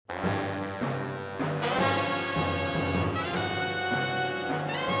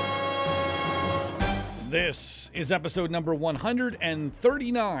This is episode number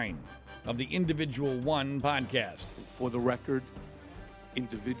 139 of the Individual One podcast. For the record,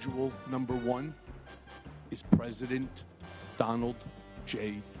 individual number one is President Donald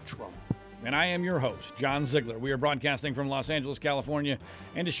J. Trump. And I am your host, John Ziegler. We are broadcasting from Los Angeles, California,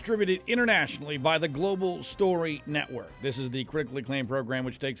 and distributed internationally by the Global Story Network. This is the critically acclaimed program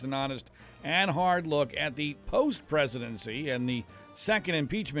which takes an honest and hard look at the post-presidency and the second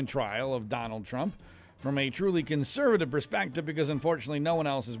impeachment trial of Donald Trump from a truly conservative perspective, because unfortunately no one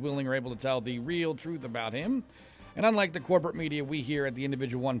else is willing or able to tell the real truth about him. And unlike the corporate media, we here at the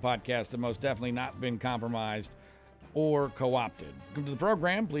Individual One podcast have most definitely not been compromised or co-opted. Come to the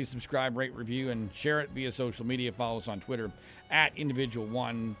program, please subscribe, rate, review, and share it via social media. Follow us on Twitter at Individual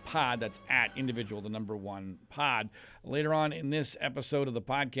One Pod. That's at Individual, the number one pod. Later on in this episode of the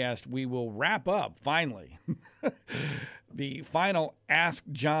podcast, we will wrap up, finally, the final Ask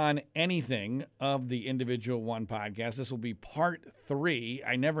John Anything of the Individual One podcast. This will be part 3.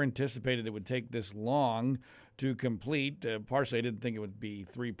 I never anticipated it would take this long to complete. Partially, I didn't think it would be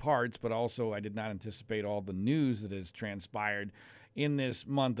 3 parts, but also I did not anticipate all the news that has transpired in this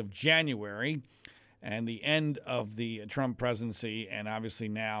month of January and the end of the Trump presidency, and obviously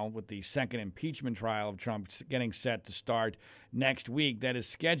now with the second impeachment trial of Trump getting set to start next week. That is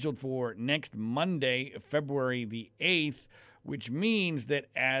scheduled for next Monday, February the 8th, which means that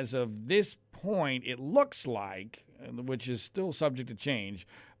as of this point, it looks like, which is still subject to change,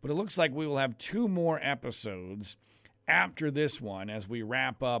 but it looks like we will have 2 more episodes after this one as we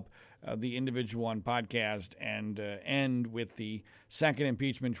wrap up the Individual One podcast and end with the second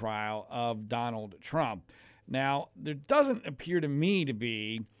impeachment trial of Donald Trump. Now, there doesn't appear to me to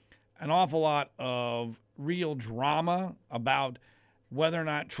be an awful lot of real drama about whether or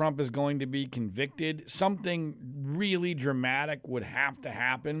not Trump is going to be convicted. Something really dramatic would have to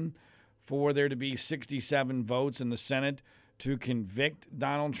happen for there to be 67 votes in the Senate to convict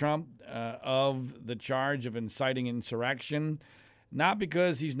Donald Trump of the charge of inciting insurrection. Not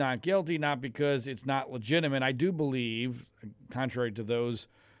because he's not guilty, not because it's not legitimate. I do believe, contrary to those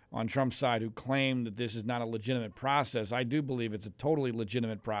on Trump's side who claim that this is not a legitimate process, I do believe it's a totally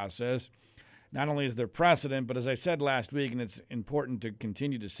legitimate process. Not only is there precedent, but as I said last week, and it's important to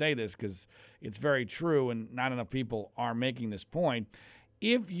continue to say this because it's very true and not enough people are making this point,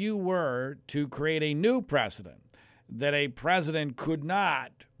 if you were to create a new precedent that a president could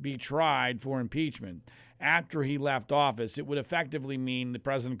not be tried for impeachment after he left office, it would effectively mean the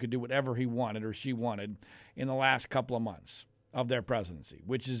president could do whatever he wanted or she wanted in the last couple of months of their presidency,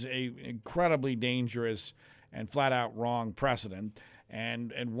 which is an incredibly dangerous and flat-out wrong precedent,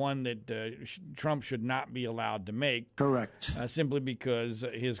 and one that Trump should not be allowed to make. Correct. Simply because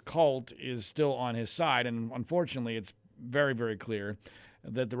his cult is still on his side, and unfortunately it's very, very clear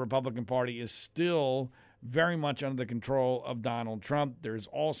that the Republican Party is still very much under the control of Donald Trump. There's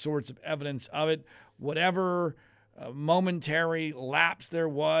all sorts of evidence of it. Whatever momentary lapse there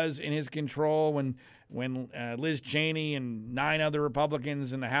was in his control when Liz Cheney and 9 other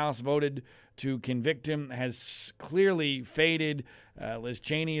Republicans in the House voted to convict him has clearly faded. Liz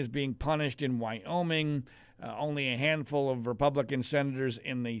Cheney is being punished in Wyoming. Only a handful of Republican senators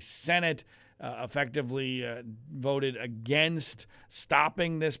in the Senate effectively voted against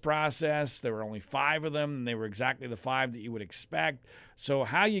stopping this process. There were only 5 of them, and they were exactly the 5 that you would expect. So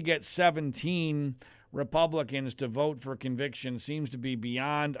how you get 17 Republicans to vote for conviction seems to be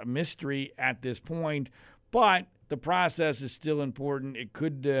beyond a mystery at this point, but the process is still important. It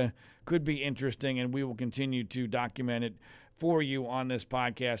could be interesting, and we will continue to document it for you on this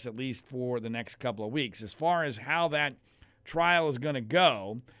podcast, at least for the next couple of weeks. As far as how that trial is going to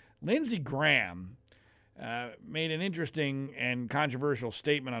go, Lindsey Graham made an interesting and controversial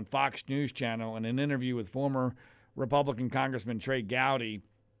statement on Fox News Channel in an interview with former Republican Congressman Trey Gowdy,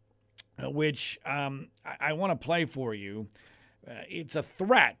 which I want to play for you. It's a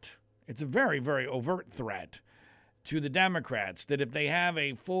threat. It's a very, very overt threat to the Democrats that if they have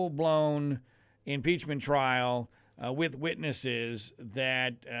a full-blown impeachment trial with witnesses,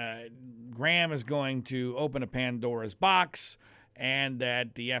 that Graham is going to open a Pandora's box and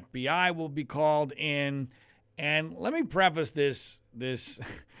that the FBI will be called in. And let me preface this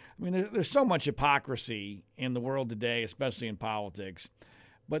I mean, there's so much hypocrisy in the world today, especially in politics,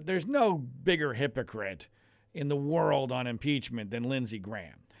 but there's no bigger hypocrite in the world on impeachment than Lindsey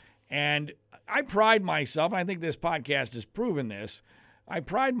Graham. And I pride myself, and I think this podcast has proven this, I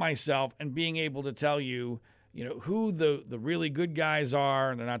pride myself in being able to tell you, who the really good guys are,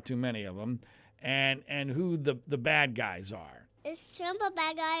 and there are not too many of them, and who the bad guys are. Is Trump a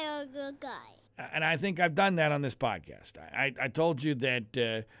bad guy or a good guy? And I think I've done that on this podcast. I told you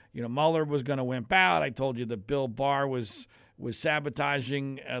that Mueller was going to wimp out. I told you that Bill Barr was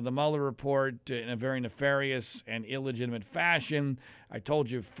sabotaging the Mueller report in a very nefarious and illegitimate fashion. I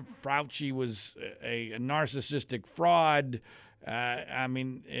told you Fauci was a narcissistic fraud.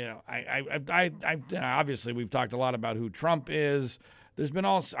 Obviously we've talked a lot about who Trump is. There's been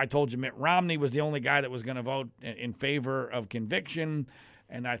also, I told you Mitt Romney was the only guy that was going to vote in favor of conviction.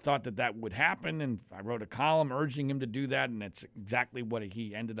 And I thought that would happen, and I wrote a column urging him to do that, and that's exactly what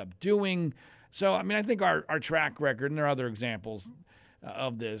he ended up doing. So, I think our track record, and there are other examples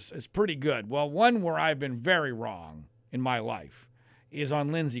of this, is pretty good. Well, one where I've been very wrong in my life is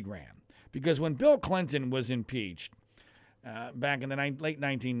on Lindsey Graham. Because when Bill Clinton was impeached back in the late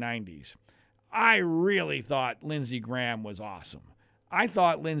 1990s, I really thought Lindsey Graham was awesome. I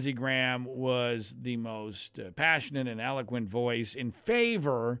thought Lindsey Graham was the most passionate and eloquent voice in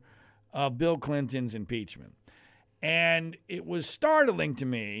favor of Bill Clinton's impeachment. And it was startling to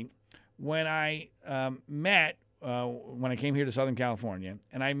me when I when I came here to Southern California,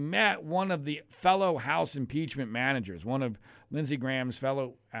 and I met one of the fellow House impeachment managers, one of Lindsey Graham's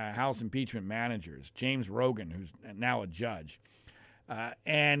fellow House impeachment managers, James Rogan, who's now a judge.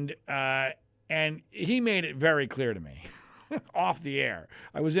 And he made it very clear to me. Off the air.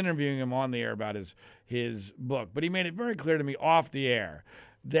 I was interviewing him on the air about his book, but he made it very clear to me off the air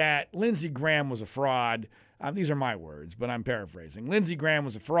that Lindsey Graham was a fraud. These are my words, but I'm paraphrasing. Lindsey Graham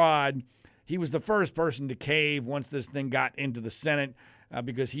was a fraud. He was the first person to cave once this thing got into the Senate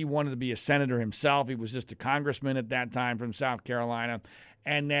because he wanted to be a senator himself. He was just a congressman at that time from South Carolina.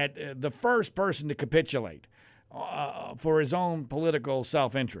 And that the first person to capitulate for his own political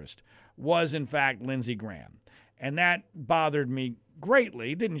self-interest was, in fact, Lindsey Graham. And that bothered me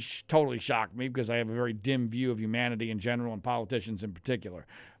greatly. It didn't totally shock me because I have a very dim view of humanity in general and politicians in particular.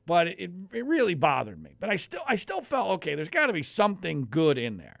 But it really bothered me. But I still felt, okay, there's got to be something good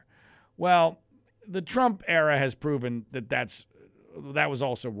in there. Well, the Trump era has proven that was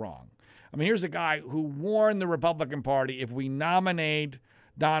also wrong. Here's a guy who warned the Republican Party, if we nominate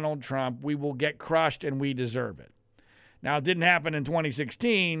Donald Trump, we will get crushed and we deserve it. Now, it didn't happen in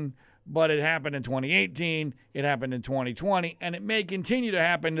 2016, but it happened in 2018, it happened in 2020, and it may continue to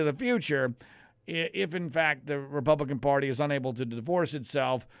happen in the future if, in fact, the Republican Party is unable to divorce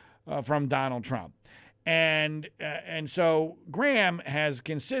itself from Donald Trump. And so Graham has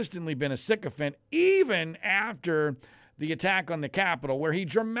consistently been a sycophant, even after the attack on the Capitol, where he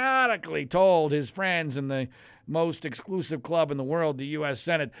dramatically told his friends in the most exclusive club in the world, the U.S.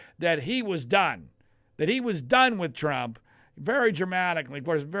 Senate, that he was done with Trump. Very dramatically. Of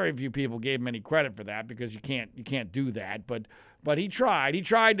course, very few people gave him any credit for that because you can't do that. But he tried. He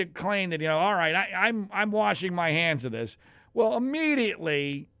tried to claim that, all right, I'm washing my hands of this. Well,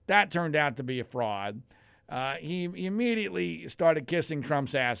 immediately that turned out to be a fraud. He immediately started kissing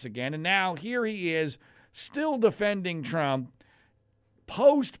Trump's ass again, and now here he is still defending Trump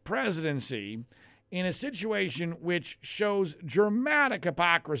post-presidency in a situation which shows dramatic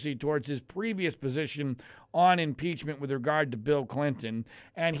hypocrisy towards his previous position on impeachment with regard to Bill Clinton.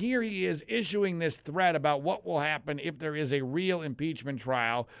 And here he is issuing this threat about what will happen if there is a real impeachment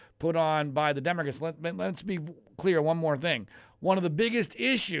trial put on by the Democrats. Let's be clear, one more thing. One of the biggest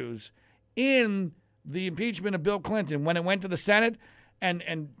issues in the impeachment of Bill Clinton when it went to the Senate,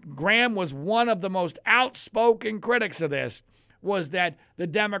 and Graham was one of the most outspoken critics of this, was that the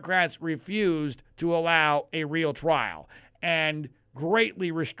Democrats refused to allow a real trial and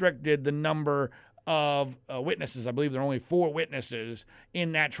greatly restricted the number of witnesses. I believe there are only 4 witnesses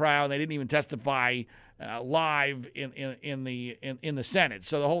in that trial. They didn't even testify live in the Senate.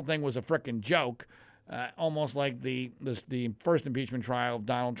 So the whole thing was a frickin' joke, almost like the first impeachment trial of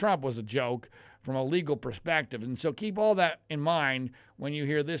Donald Trump was a joke from a legal perspective. And so keep all that in mind when you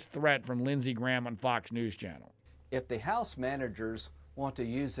hear this threat from Lindsey Graham on Fox News Channel. If the House managers want to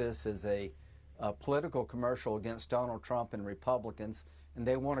use this as a political commercial against Donald Trump and Republicans, and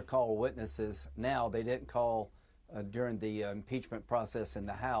they want to call witnesses now, they didn't call during the impeachment process in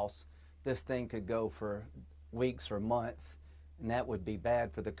the House, this thing could go for weeks or months, and that would be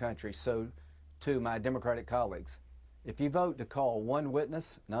bad for the country. So, to my Democratic colleagues, if you vote to call one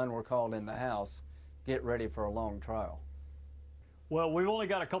witness, none were called in the House, get ready for a long trial. Well, we've only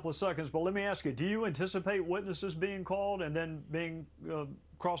got a couple of seconds, but let me ask you, do you anticipate witnesses being called and then being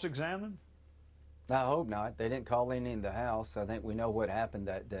cross-examined? I hope not. They didn't call any in the House. I think we know what happened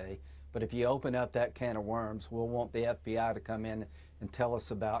that day. But if you open up that can of worms, we'll want the FBI to come in and tell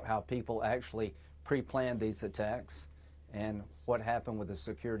us about how people actually pre-planned these attacks and what happened with the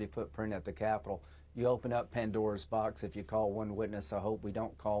security footprint at the Capitol. you open up Pandora's box if you call one witness. I hope we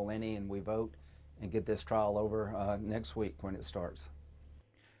don't call any and we vote and get this trial over next week when it starts.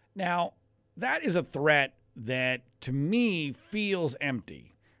 Now, that is a threat that, to me, feels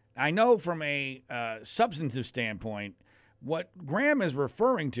empty. I know from a substantive standpoint, what Graham is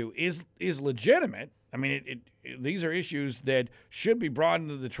referring to is legitimate. I mean, these are issues that should be brought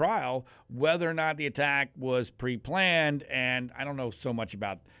into the trial, whether or not the attack was pre-planned, and I don't know so much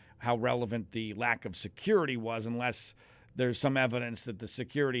about how relevant the lack of security was unless there's some evidence that the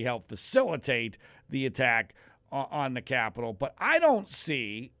security helped facilitate the attack on the Capitol. But I don't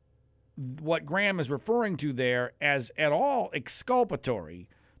see what Graham is referring to there as at all exculpatory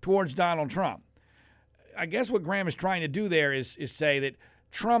towards Donald Trump. I guess what Graham is trying to do there is say that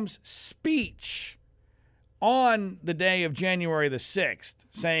Trump's speech on the day of January the 6th,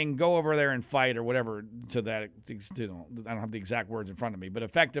 saying go over there and fight or whatever, to that, I don't have the exact words in front of me, but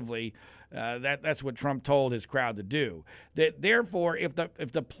effectively that's what Trump told his crowd to do. That therefore, if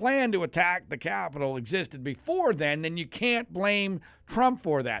the plan to attack the Capitol existed before then you can't blame Trump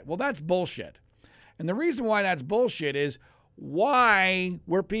for that. Well, that's bullshit. And the reason why that's bullshit is, why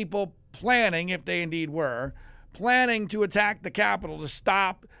were people planning, if they indeed were, planning to attack the Capitol to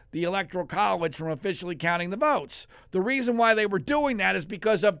stop the Electoral College from officially counting the votes? The reason why they were doing that is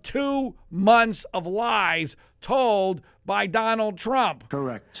because of 2 months of lies told by Donald Trump.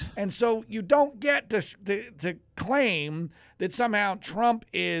 Correct. And so you don't get to claim that somehow Trump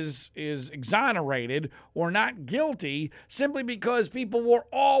is exonerated or not guilty simply because people were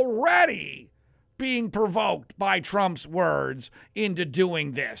already being provoked by Trump's words into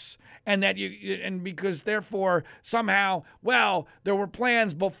doing this. And because therefore somehow, well, there were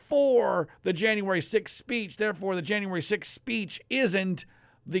plans before the January 6th speech, therefore the January 6th speech isn't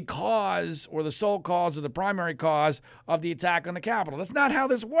the cause or the sole cause or the primary cause of the attack on the Capitol. That's not how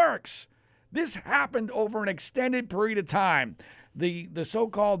this works. This happened over an extended period of time. The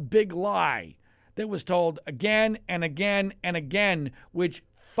so-called big lie that was told again and again and again, which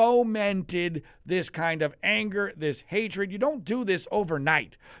fomented this kind of anger, this hatred. You don't do this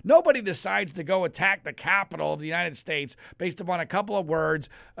overnight. Nobody decides to go attack the Capitol of the United States based upon a couple of words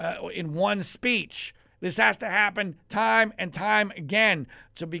in one speech. This has to happen time and time again.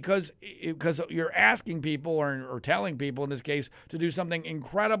 So because you're asking people or telling people in this case to do something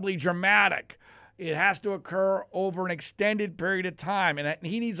incredibly dramatic, it has to occur over an extended period of time. And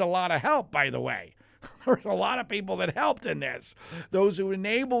he needs a lot of help, by the way. There's a lot of people that helped in this. Those who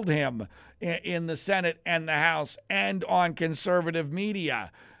enabled him in the Senate and the House and on conservative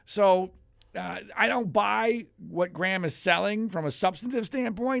media. So I don't buy what Graham is selling from a substantive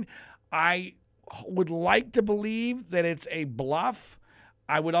standpoint. I would like to believe that it's a bluff.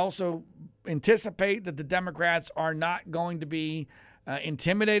 I would also anticipate that the Democrats are not going to be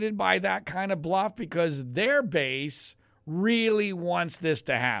intimidated by that kind of bluff because their base really wants this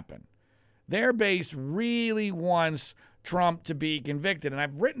to happen. Their base really wants Trump to be convicted. And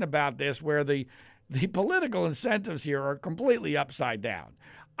I've written about this where the political incentives here are completely upside down.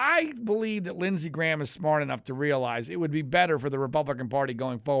 I believe that Lindsey Graham is smart enough to realize it would be better for the Republican Party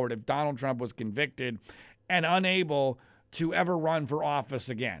going forward if Donald Trump was convicted and unable to ever run for office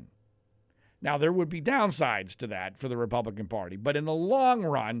again. Now, there would be downsides to that for the Republican Party, but in the long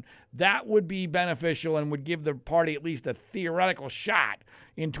run, that would be beneficial and would give the party at least a theoretical shot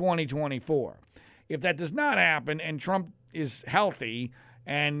in 2024. If that does not happen and Trump is healthy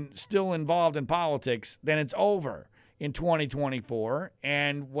and still involved in politics, then it's over in 2024,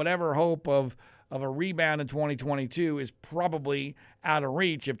 and whatever hope of a rebound in 2022 is probably out of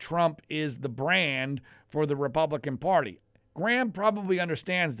reach if Trump is the brand for the Republican Party. Graham probably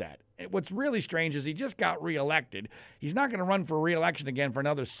understands that. What's really strange is he just got reelected. He's not going to run for reelection again for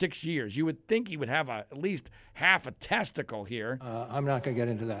another 6 years. You would think he would have at least half a testicle here. I'm not going to get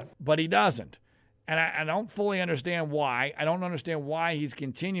into that. But he doesn't. And I don't fully understand why. I don't understand why he's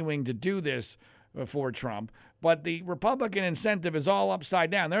continuing to do this for Trump. But the Republican incentive is all upside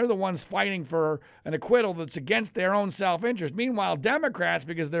down. They're the ones fighting for an acquittal that's against their own self-interest. Meanwhile, Democrats,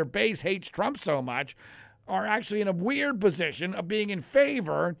 because their base hates Trump so much, are actually in a weird position of being in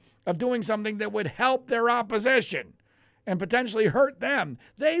favor of doing something that would help their opposition and potentially hurt them.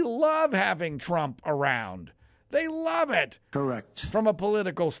 They love having Trump around. They love it. Correct. From a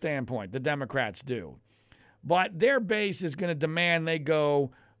political standpoint, the Democrats do. But their base is going to demand they go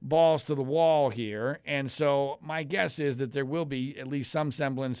balls to the wall here. And so my guess is that there will be at least some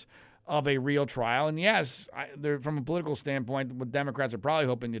semblance of a real trial. And yes, from a political standpoint, what Democrats are probably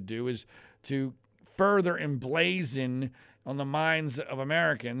hoping to do is to further emblazon on the minds of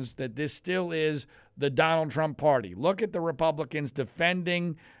Americans that this still is the Donald Trump party. Look at the Republicans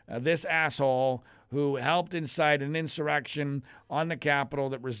defending this asshole who helped incite an insurrection on the Capitol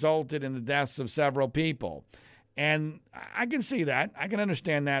that resulted in the deaths of several people. And I can see that. I can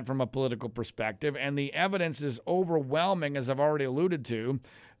understand that from a political perspective. And the evidence is overwhelming, as I've already alluded to,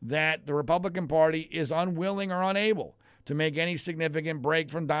 that the Republican Party is unwilling or unable to make any significant break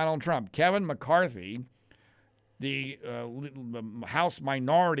from Donald Trump. Kevin McCarthy, the House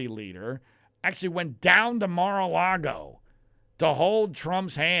Minority Leader, actually went down to Mar-a-Lago to hold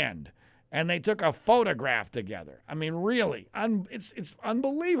Trump's hand. And they took a photograph together. I mean, really, it's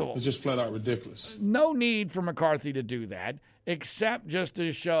unbelievable. It's just flat out ridiculous. No need for McCarthy to do that, except just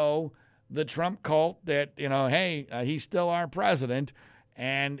to show the Trump cult that, hey, he's still our president.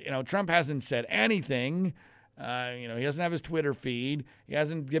 And, Trump hasn't said anything. He doesn't have his Twitter feed. He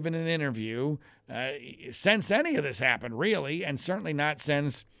hasn't given an interview since any of this happened, really, and certainly not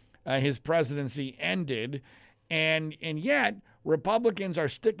since his presidency ended. And yet, Republicans are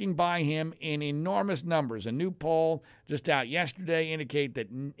sticking by him in enormous numbers. A new poll just out yesterday indicates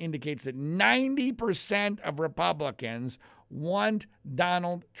that 90% of Republicans want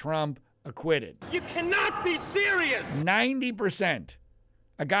Donald Trump acquitted. You cannot be serious! 90%.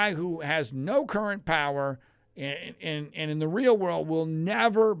 A guy who has no current power and in the real world will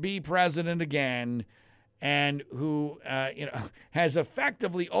never be president again, and who has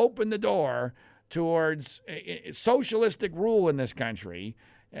effectively opened the door towards socialistic rule in this country.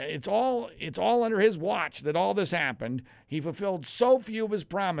 It's all under his watch that all this happened. He fulfilled so few of his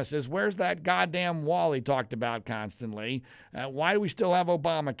promises. Where's that goddamn wall he talked about constantly? Why do we still have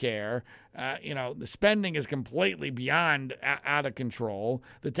Obamacare? The spending is completely beyond out of control.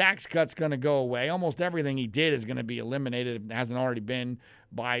 The tax cut's going to go away. Almost everything he did is going to be eliminated if it hasn't already been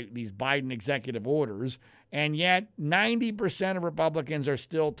by these Biden executive orders. And yet 90% of Republicans are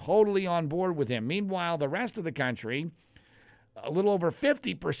still totally on board with him. Meanwhile, the rest of the country, a little over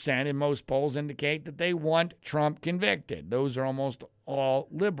 50% in most polls, indicate that they want Trump convicted. Those are almost all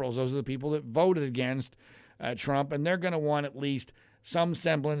liberals. Those are the people that voted against Trump, and they're going to want at least some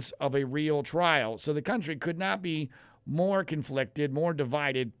semblance of a real trial. So the country could not be more conflicted, more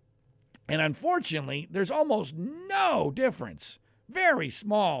divided. And unfortunately, there's almost no difference, very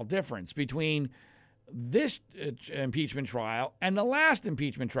small difference between this impeachment trial and the last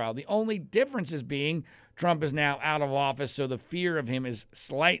impeachment trial. The only difference is being Trump is now out of office, so the fear of him is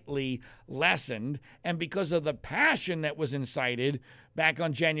slightly lessened. And because of the passion that was incited back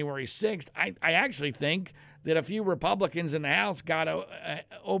on January 6th, I actually think that a few Republicans in the House got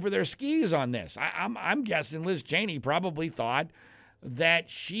over their skis on this. I'm guessing Liz Cheney probably thought that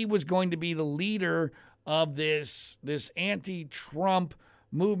she was going to be the leader of this anti-Trump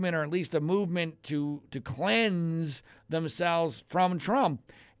movement, or at least a movement to cleanse themselves from Trump.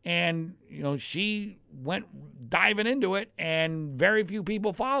 And, she went diving into it, and very few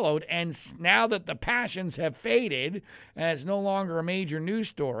people followed. And now that the passions have faded and it's no longer a major news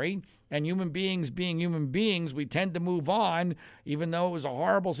story, and human beings being human beings, we tend to move on, even though it was a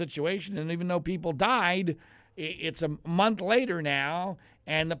horrible situation and even though people died. It's a month later now,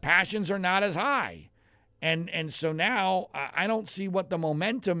 and the passions are not as high. And so now I don't see what the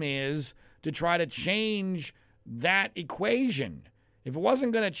momentum is to try to change that equation. If it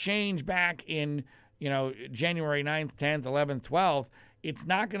wasn't going to change back in, January 9th, 10th, 11th, 12th, it's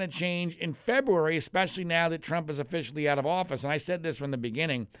not going to change in February, especially now that Trump is officially out of office. And I said this from the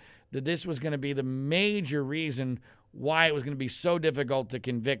beginning, that this was going to be the major reason why it was going to be so difficult to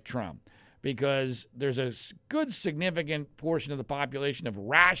convict Trump. Because there's a good significant portion of the population of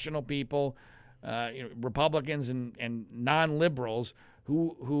rational people, Republicans and non-liberals,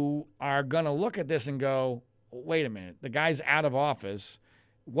 who are going to look at this and go, wait a minute, the guy's out of office.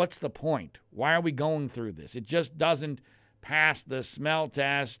 What's the point? Why are we going through this? It just doesn't pass the smell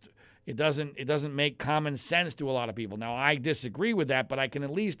test. It doesn't make common sense to a lot of people. Now, I disagree with that, but I can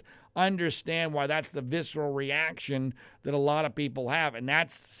at least understand why that's the visceral reaction that a lot of people have, and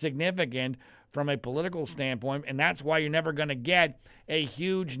that's significant from a political standpoint, and that's why you're never going to get a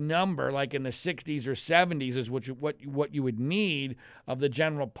huge number like in the 60s or 70s is what you would need of the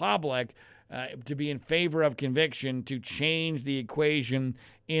general public to be in favor of conviction to change the equation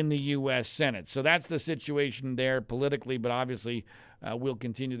in the U.S. Senate. So that's the situation there politically, but obviously we'll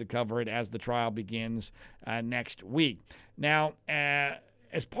continue to cover it as the trial begins next week. Now,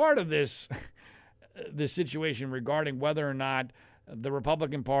 as part of this situation regarding whether or not the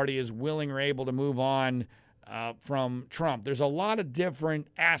Republican Party is willing or able to move on from Trump, there's a lot of different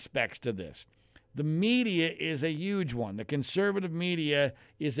aspects to this. The media is a huge one. The conservative media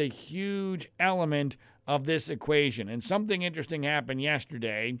is a huge element of this equation. And something interesting happened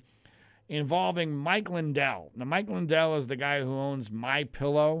yesterday involving Mike Lindell. Now, Mike Lindell is the guy who owns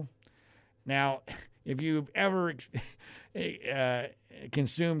MyPillow. Now, if you've ever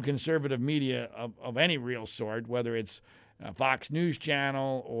consumed conservative media of any real sort, whether it's Fox News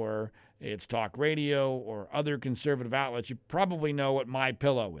Channel or it's talk radio or other conservative outlets, you probably know what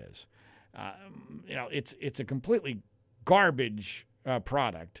MyPillow is. It's a completely garbage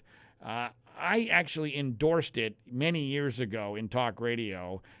product. I actually endorsed it many years ago in talk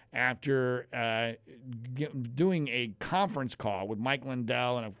radio after doing a conference call with Mike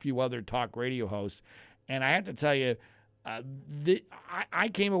Lindell and a few other talk radio hosts. And I have to tell you, I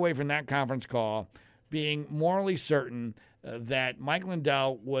came away from that conference call being morally certain that Mike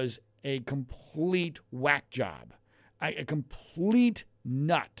Lindell was a complete whack job, a complete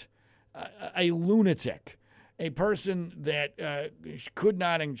nut, a lunatic, a person that could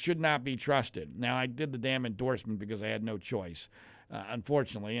not and should not be trusted. Now, I did the damn endorsement because I had no choice,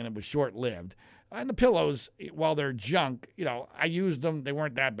 unfortunately, and it was short-lived. And the pillows, while they're junk, I used them. They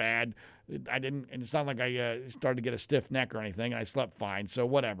weren't that bad. And it's not like I started to get a stiff neck or anything, and I slept fine, so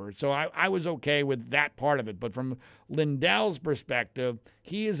whatever. So I was okay with that part of it. But from Lindell's perspective,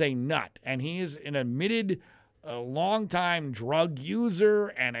 he is a nut, and he is an admitted longtime drug user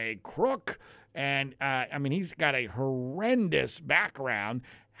and a crook. And, he's got a horrendous background.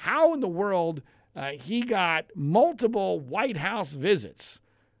 How in the world he got multiple White House visits,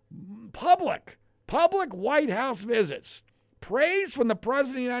 public White House visits, praise from the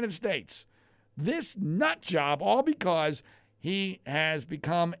President of the United States. This nut job, all because he has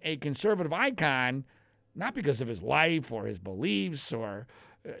become a conservative icon, not because of his life or his beliefs or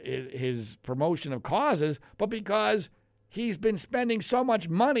his promotion of causes, but because he's been spending so much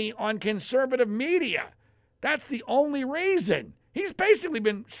money on conservative media. That's the only reason. He's basically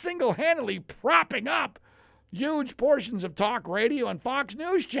been single-handedly propping up huge portions of talk radio and Fox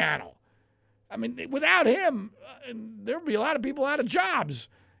News Channel. Without him, there would be a lot of people out of jobs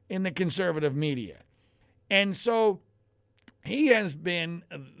in the conservative media. And so he has been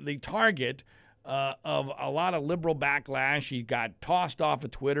the target of a lot of liberal backlash. He got tossed off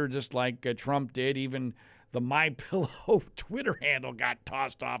of Twitter just like Trump did. Even the MyPillow Twitter handle got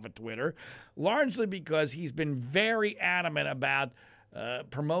tossed off of Twitter, largely because he's been very adamant about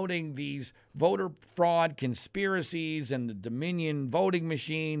promoting these voter fraud conspiracies and the Dominion voting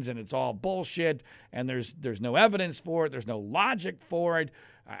machines, and it's all bullshit, and there's no evidence for it, there's no logic for it.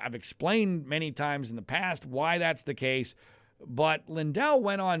 I've explained many times in the past why that's the case, but Lindell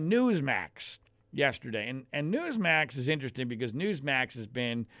went on Newsmax yesterday, and Newsmax is interesting because Newsmax has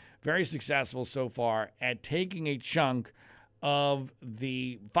been very successful so far at taking a chunk of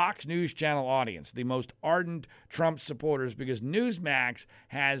the Fox News Channel audience, the most ardent Trump supporters, because Newsmax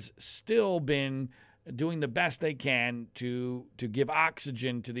has still been doing the best they can to give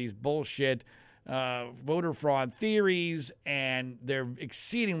oxygen to these bullshit voter fraud theories, and they're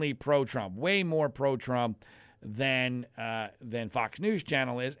exceedingly pro-Trump, way more pro-Trump than Fox News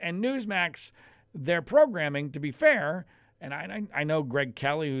Channel is. And Newsmax, their programming, to be fair, and I know Greg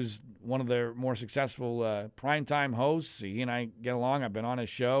Kelly, who's one of their more successful primetime hosts. He and I get along. I've been on his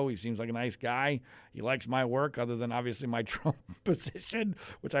show. He seems like a nice guy. He likes my work, other than obviously my Trump position,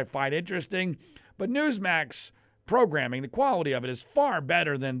 which I find interesting. But Newsmax programming, the quality of it is far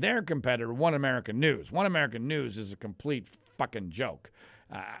better than their competitor, One American News. One American News is a complete fucking joke.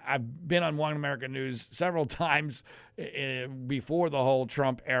 I've been on One American News several times before the whole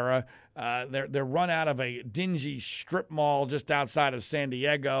Trump era. They're run out of a dingy strip mall just outside of San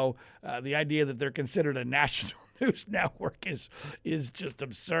Diego. The idea that they're considered a national news network is just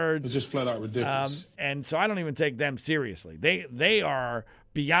absurd. It's just flat out ridiculous. And so I don't even take them seriously. They are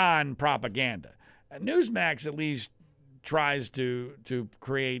beyond propaganda. Newsmax at least tries to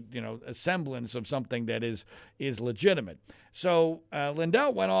create a semblance of something that is legitimate. So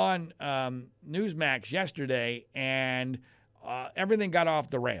Lindell went on Newsmax yesterday, and everything got off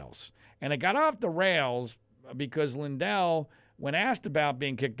the rails. And it got off the rails because Lindell, when asked about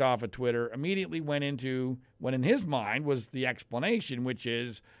being kicked off of Twitter, immediately went into what in his mind was the explanation, which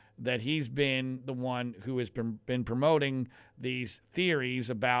is that he's been the one who has been promoting these theories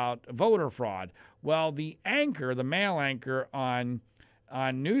about voter fraud. Well, the male anchor on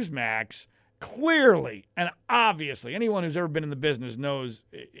Newsmax, clearly and obviously, anyone who's ever been in the business knows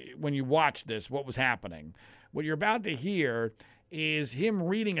when you watch this what was happening. What you're about to hear is him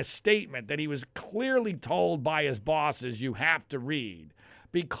reading a statement that he was clearly told by his bosses you have to read,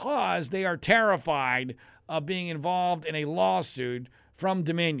 because they are terrified of being involved in a lawsuit from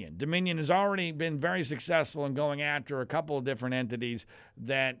Dominion. Dominion has already been very successful in going after a couple of different entities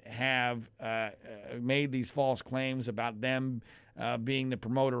that have made these false claims about them being the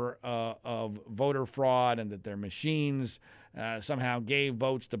promoter of voter fraud and that their machines somehow gave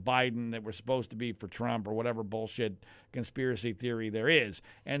votes to Biden that were supposed to be for Trump or whatever bullshit conspiracy theory there is.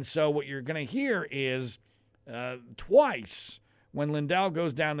 And so what you're going to hear is twice when Lindell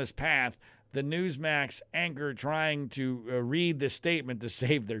goes down this path, the Newsmax anchor trying to read this statement to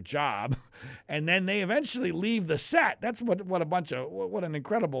save their job, and then they eventually leave the set. That's what an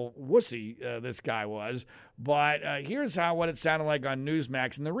incredible wussy this guy was. But here's what it sounded like on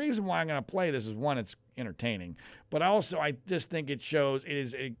Newsmax, and the reason why I'm going to play this is, one, it's entertaining, but also I just think it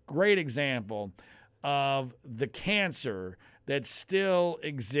is a great example of the cancer that still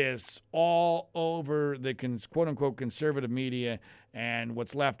exists all over the quote-unquote conservative media and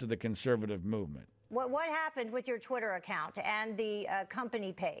what's left of the conservative movement. What happened with your Twitter account and the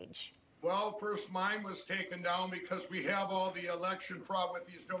company page? Well, first mine was taken down because we have all the election fraud with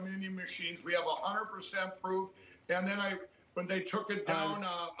these Dominion machines. We have 100% proof. And then when they took it down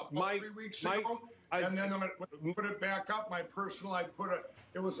about 3 weeks ago, and then I'm going to put it back up. My personal,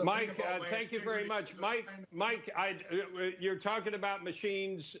 it was a Mike, thank you very much. Mike, you're talking about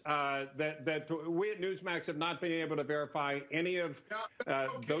machines that we at Newsmax have not been able to verify any of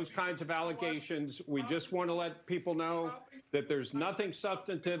those kinds of allegations. We just want to let people know that there's nothing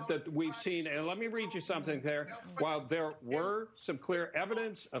substantive that we've seen. And let me read you something there. While there were some clear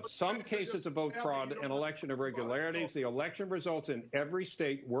evidence of some cases of vote fraud and election irregularities, the election results in every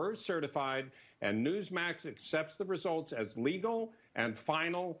state were certified, and Newsmax accepts the results as legal and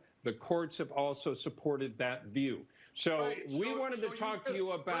final. The courts have also supported that view. So we wanted to talk to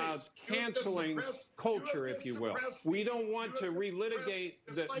you about canceling culture, if you will. We don't want to relitigate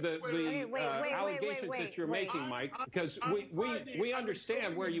the allegations that you're making, Mike, because we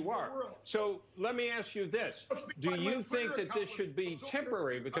understand where you are. So let me ask you this. Do you think that this should be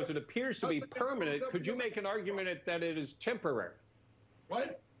temporary? Because it appears to be permanent. Could you make an argument that it is temporary?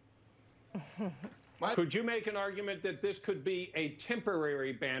 What? Could you make an argument that this could be a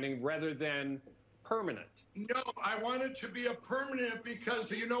temporary banning rather than permanent? No, I want it to be a permanent because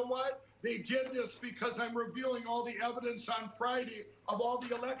you know what? They did this because I'm revealing all the evidence on Friday of all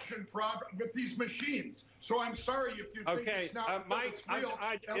the election fraud with these machines. So I'm sorry if you think it's not Mike, real.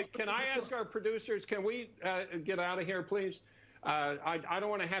 Can I ask our producers, can we get out of here, please? I don't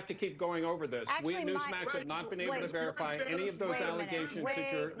want to have to keep going over this. Actually, we at Newsmax have not been able to verify any of those allegations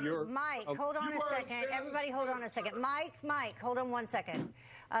that you're... Mike, hold on a second. Everybody hold on a second. Mike, hold on 1 second.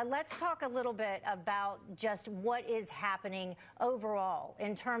 Let's talk a little bit about just what is happening overall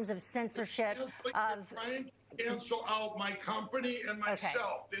in terms of censorship of... Trying to cancel out my company and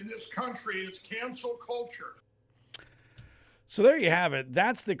myself in this country. It's cancel culture. So there you have it.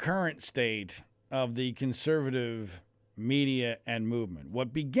 That's the current state of the conservative media and movement.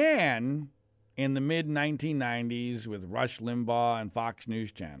 What began in the mid-1990s with Rush Limbaugh and Fox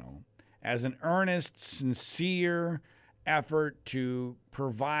News Channel as an earnest, sincere effort to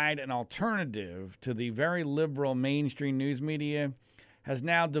provide an alternative to the very liberal mainstream news media has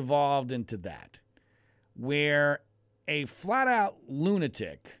now devolved into that, where a flat-out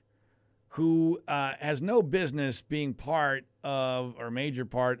lunatic who has no business being part of or major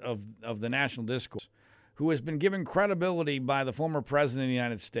part of the national discourse, who has been given credibility by the former president of the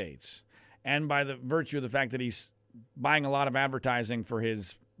United States and by the virtue of the fact that he's buying a lot of advertising for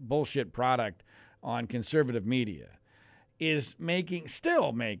his bullshit product on conservative media, is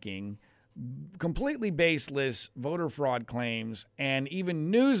still making completely baseless voter fraud claims, and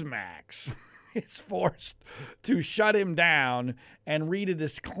even Newsmax is forced to shut him down and read a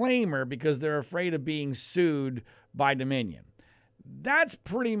disclaimer because they're afraid of being sued by Dominion. That's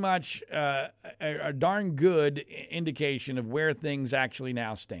pretty much a darn good indication of where things actually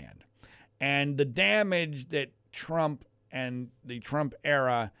now stand. And the damage that Trump and the Trump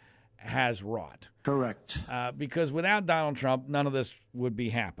era has wrought. Correct. Because without Donald Trump, none of this would be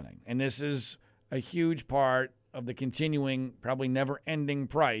happening. And this is a huge part of the continuing, probably never-ending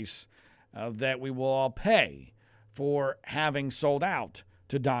price that we will all pay for having sold out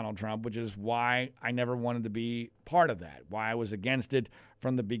to Donald Trump, which is why I never wanted to be part of that, why I was against it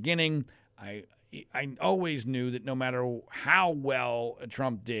from the beginning. I always knew that no matter how well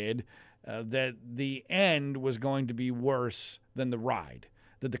Trump did, that the end was going to be worse than the ride,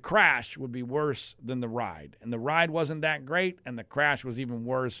 that the crash would be worse than the ride. And the ride wasn't that great, and the crash was even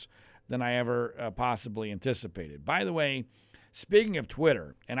worse than I ever possibly anticipated. By the way, speaking of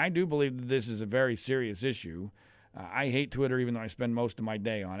Twitter, and I do believe that this is a very serious issue. I hate Twitter, even though I spend most of my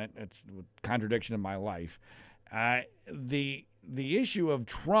day on it. It's a contradiction of my life. The the issue of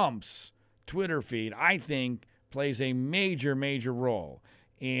Trump's Twitter feed, I think, plays a major, major role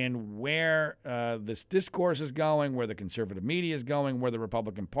in where this discourse is going, where the conservative media is going, where the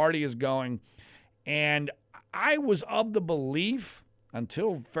Republican Party is going. And I was of the belief,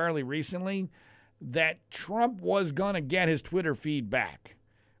 until fairly recently, that Trump was going to get his Twitter feed back.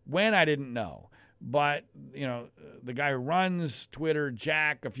 When, I didn't know. But, the guy who runs Twitter,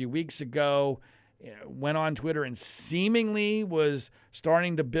 Jack, a few weeks ago, went on Twitter and seemingly was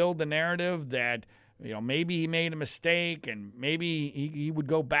starting to build the narrative that, maybe he made a mistake and maybe he would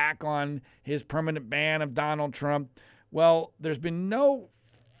go back on his permanent ban of Donald Trump. Well, there's been no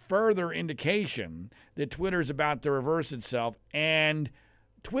further indication that Twitter's about to reverse itself, and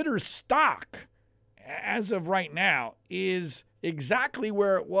Twitter's stock, as of right now, is exactly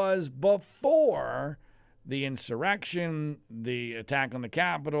where it was before the insurrection, the attack on the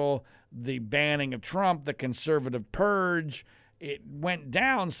Capitol, the banning of Trump, the conservative purge. It went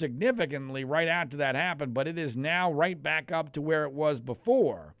down significantly right after that happened, but it is now right back up to where it was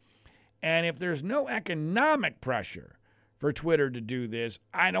before. And if there's no economic pressure for Twitter to do this,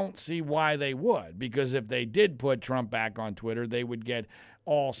 I don't see why they would, because if they did put Trump back on Twitter, they would get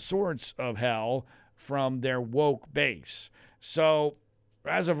all sorts of hell from their woke base. So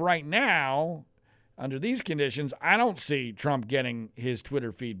as of right now, under these conditions, I don't see Trump getting his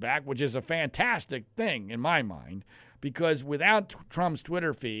Twitter feed back, which is a fantastic thing in my mind, because without Trump's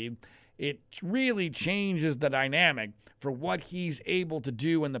Twitter feed, it really changes the dynamic for what he's able to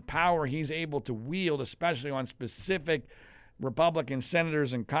do and the power he's able to wield, especially on specific Republican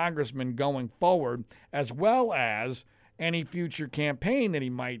senators and congressmen going forward, as well as any future campaign that he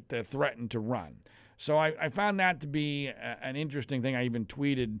might threaten to run. So I found that to be an interesting thing. I even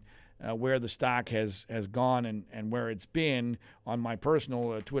tweeted where the stock has gone and where it's been on my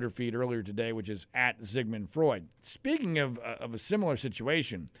personal Twitter feed earlier today, which is at Zygmunt Freud. Speaking of a similar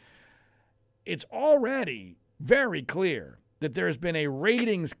situation, it's already very clear that there's been a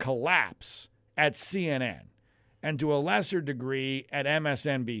ratings collapse at CNN and to a lesser degree at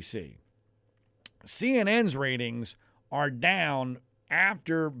MSNBC. CNN's ratings are down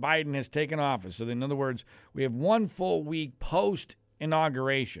after Biden has taken office. So in other words, we have one full week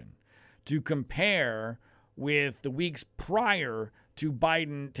post-inauguration to compare with the weeks prior to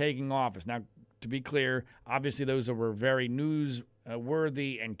Biden taking office. Now, to be clear, obviously those were very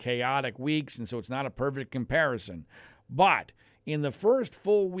newsworthy and chaotic weeks, and so it's not a perfect comparison. But in the first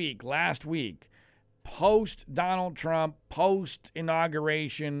full week, last week, post-Donald Trump,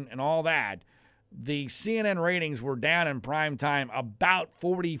 post-inauguration and all that, the CNN ratings were down in prime time about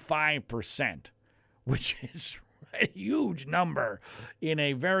 45%, which is a huge number in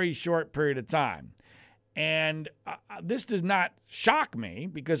a very short period of time. And this does not shock me,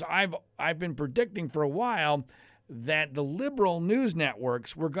 because I've been predicting for a while that the liberal news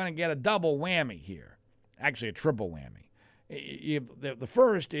networks were going to get a double whammy here, actually a triple whammy. The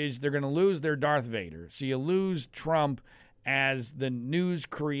first is they're going to lose their Darth Vader. So you lose Trump as the news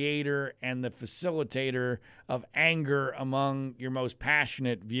creator and the facilitator of anger among your most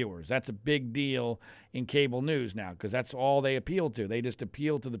passionate viewers. That's a big deal in cable news now, because that's all they appeal to. They just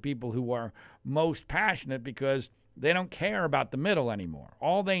appeal to the people who are most passionate because they don't care about the middle anymore.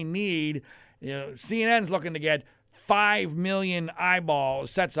 All they need, CNN's looking to get 5 million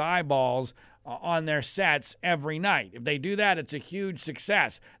sets of eyeballs on their sets every night. If they do that, it's a huge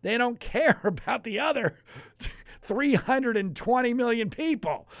success. They don't care about the other 320 million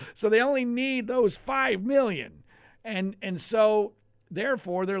people. So they only need those 5 million. And so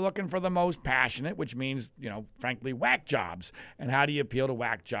therefore they're looking for the most passionate, which means, frankly, whack jobs. And how do you appeal to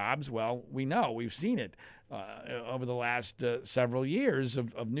whack jobs? Well, we know, we've seen it over the last several years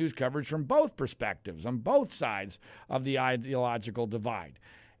of news coverage from both perspectives, on both sides of the ideological divide.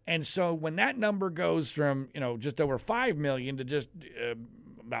 And so when that number goes from, just over 5 million to just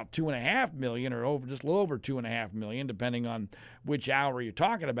about 2.5 million, or just a little over 2.5 million, depending on which hour you're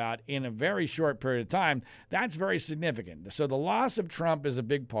talking about, in a very short period of time, that's very significant. So the loss of Trump is a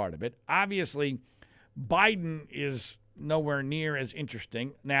big part of it. Obviously, Biden is nowhere near as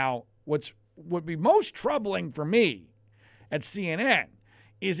interesting. Now, what would be most troubling for me at CNN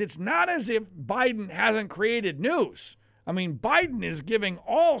is it's not as if Biden hasn't created news. I mean, Biden is giving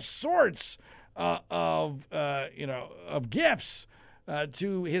all sorts of gifts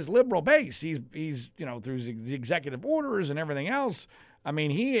to his liberal base. He's through the executive orders and everything else. I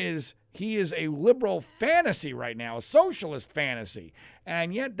mean, he is a liberal fantasy right now, a socialist fantasy,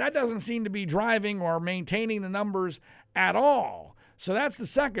 and yet that doesn't seem to be driving or maintaining the numbers at all. So that's the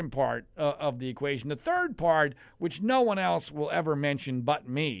second part of the equation. The third part, which no one else will ever mention but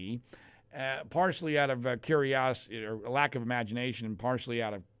me, partially out of curiosity or lack of imagination and partially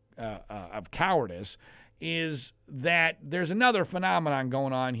out of cowardice, is that there's another phenomenon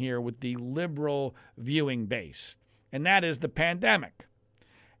going on here with the liberal viewing base, and that is the pandemic.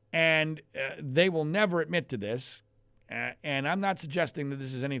 And they will never admit to this, and I'm not suggesting that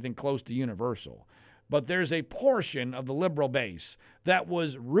this is anything close to universal, but there's a portion of the liberal base that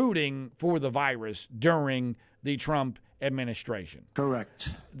was rooting for the virus during the Trump administration. Correct.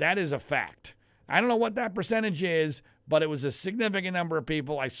 That is a fact. I don't know what that percentage is, but it was a significant number of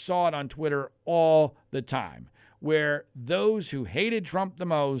people. I saw it on Twitter all the time, where those who hated Trump the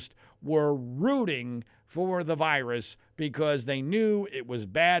most were rooting for the virus because they knew it was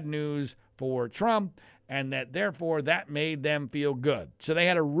bad news for Trump and that therefore that made them feel good. So they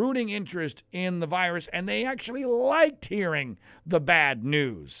had a rooting interest in the virus, and they actually liked hearing the bad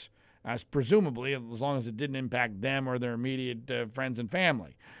news, presumably as long as it didn't impact them or their immediate friends and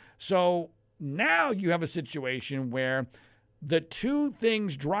family. So now you have a situation where the two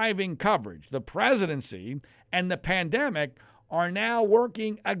things driving coverage, the presidency and the pandemic, are now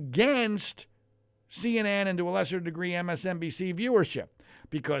working against CNN and to a lesser degree MSNBC viewership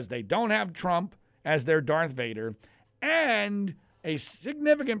because they don't have Trump as their Darth Vader, and a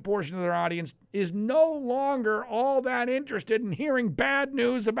significant portion of their audience is no longer all that interested in hearing bad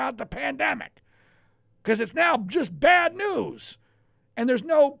news about the pandemic because it's now just bad news. And there's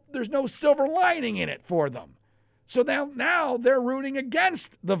no silver lining in it for them. So now they're rooting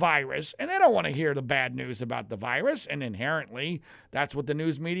against the virus, and they don't want to hear the bad news about the virus. And inherently, that's what the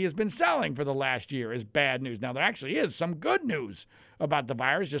news media has been selling for the last year is bad news. Now, there actually is some good news about the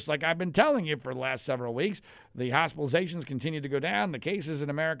virus, just like I've been telling you for the last several weeks. The hospitalizations continue to go down. The cases in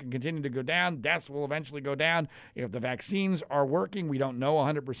America continue to go down. Deaths will eventually go down. If the vaccines are working, we don't know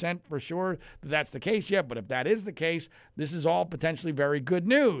 100% for sure that that's the case yet. But if that is the case, this is all potentially very good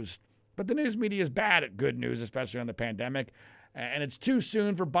news. But the news media is bad at good news, especially on the pandemic. And it's too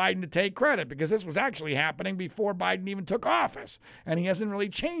soon for Biden to take credit because this was actually happening before Biden even took office. And he hasn't really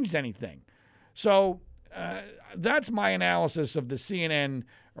changed anything. So that's my analysis of the CNN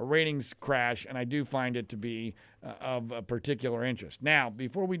ratings crash. And I do find it to be of a particular interest. Now,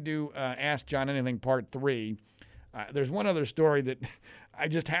 before we do Ask John Anything Part 3, there's one other story that I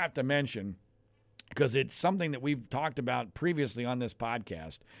just have to mention because it's something that we've talked about previously on this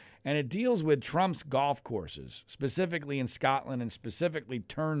podcast. And it deals with Trump's golf courses, specifically in Scotland and specifically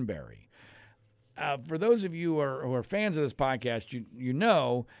Turnberry. For those of you who are fans of this podcast, you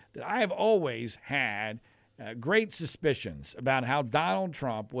know that I have always had great suspicions about how Donald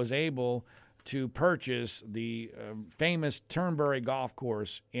Trump was able to purchase the famous Turnberry golf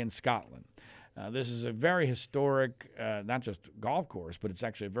course in Scotland. This is a very historic, not just golf course, but it's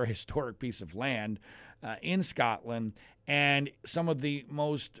actually a very historic piece of land in Scotland. And some of the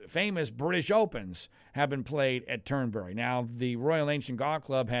most famous British Opens have been played at Turnberry. Now, the Royal Ancient Golf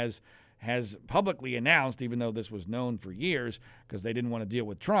Club has publicly announced, even though this was known for years because they didn't want to deal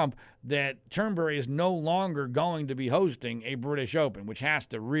with Trump, that Turnberry is no longer going to be hosting a British Open, which has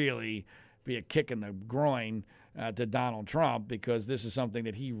to really be a kick in the groin to Donald Trump because this is something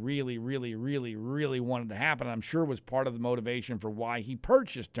that he really, really, really, really wanted to happen. I'm sure was part of the motivation for why he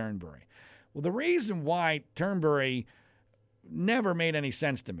purchased Turnberry. Well, the reason why Turnberry never made any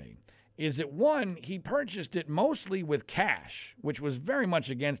sense to me is that, one, he purchased it mostly with cash, which was very much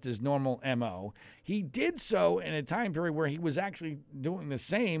against his normal MO. He did so in a time period where he was actually doing the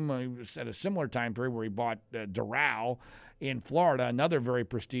same. He was at a similar time period where he bought Doral in Florida, another very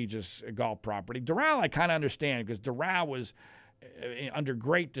prestigious golf property. Doral I kind of understand because Doral was under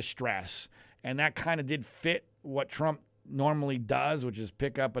great distress, and that kind of did fit what Trump normally does, which is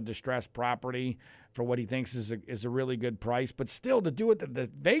pick up a distressed property for what he thinks is a really good price. But still, to do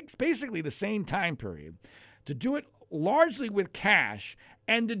it basically the same time period, to do it largely with cash,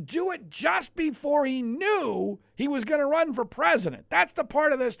 and to do it just before he knew he was going to run for president. That's the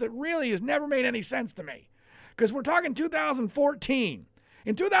part of this that really has never made any sense to me. Because we're talking 2014.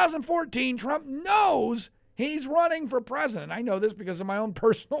 In 2014, Trump knows he's running for president. I know this because of my own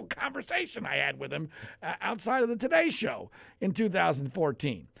personal conversation I had with him outside of the Today Show in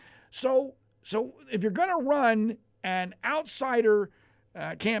 2014. So if you're going to run an outsider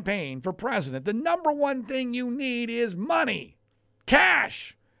campaign for president, the number one thing you need is money,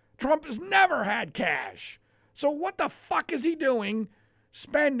 cash. Trump has never had cash. So what the fuck is he doing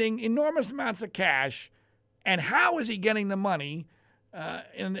spending enormous amounts of cash, and how is he getting the money?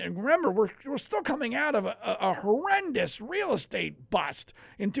 And remember, we're still coming out of a horrendous real estate bust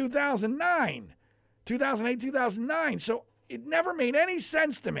in 2008, 2009. So it never made any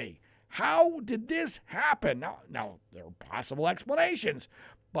sense to me. How did this happen? Now there are possible explanations,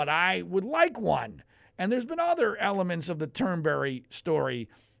 but I would like one. And there's been other elements of the Turnberry story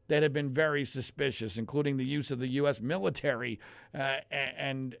that have been very suspicious, including the use of the U.S. military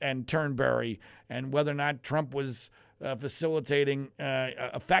and Turnberry, and whether or not Trump was facilitating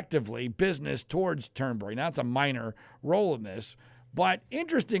effectively business towards Turnberry. Now, it's a minor role in this. But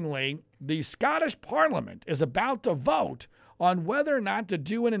interestingly, the Scottish Parliament is about to vote on whether or not to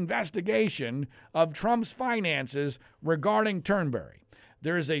do an investigation of Trump's finances regarding Turnberry.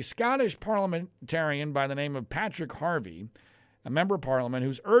 There is a Scottish parliamentarian by the name of Patrick Harvey, a member of Parliament,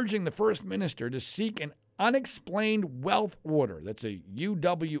 who's urging the First Minister to seek an unexplained wealth order, that's a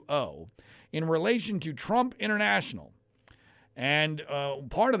UWO, in relation to Trump International. And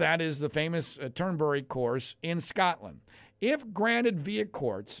part of that is the famous Turnberry course in Scotland. If granted via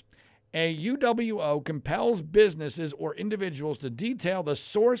courts, a UWO compels businesses or individuals to detail the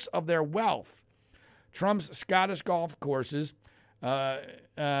source of their wealth. Trump's Scottish golf courses have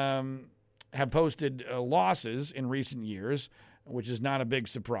posted losses in recent years, which is not a big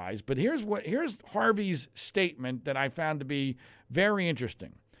surprise. But here's Harvey's statement that I found to be very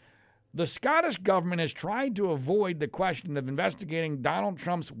interesting. The Scottish government has tried to avoid the question of investigating Donald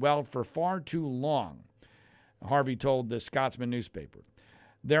Trump's wealth for far too long, Harvey told the Scotsman newspaper.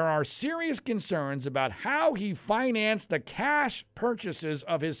 There are serious concerns about how he financed the cash purchases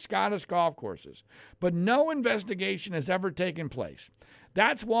of his Scottish golf courses, but no investigation has ever taken place.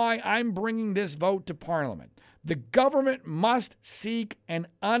 That's why I'm bringing this vote to Parliament. The government must seek an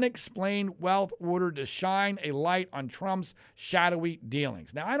unexplained wealth order to shine a light on Trump's shadowy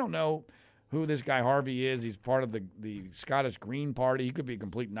dealings. Now, I don't know who this guy Harvey is. He's part of the Scottish Green Party. He could be a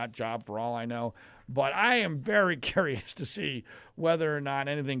complete nut job for all I know. But I am very curious to see whether or not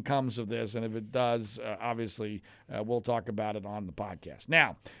anything comes of this. And if it does, obviously, we'll talk about it on the podcast.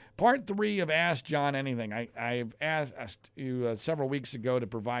 Now, part 3 of Ask John Anything. I've asked you several weeks ago to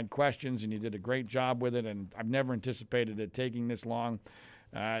provide questions, and you did a great job with it. And I've never anticipated it taking this long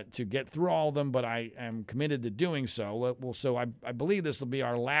to get through all of them, but I am committed to doing so. So I believe this will be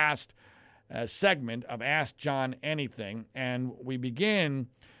our last segment of Ask John Anything. And we begin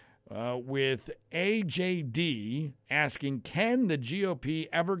with AJD asking, can the GOP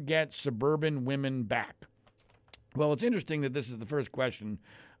ever get suburban women back? Well, it's interesting that this is the first question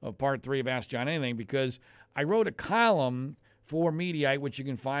of part 3 of Ask John Anything, because I wrote a column for Mediaite, which you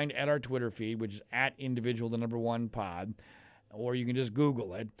can find at our Twitter feed, which is at individual1pod, or you can just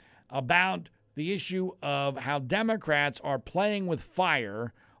Google it, about the issue of how Democrats are playing with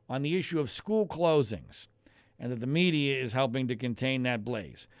fire on the issue of school closings, and that the media is helping to contain that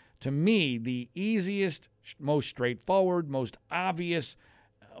blaze. To me, the easiest, most straightforward, most obvious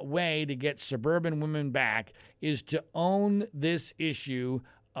way to get suburban women back is to own this issue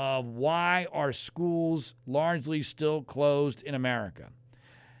of why are schools largely still closed in America.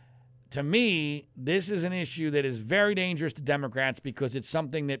 To me, this is an issue that is very dangerous to Democrats because it's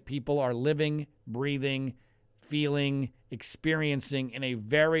something that people are living, breathing, feeling, experiencing in a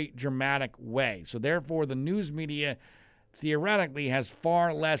very dramatic way. So therefore, the news media theoretically has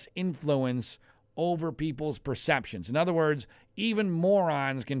far less influence over people's perceptions. In other words, even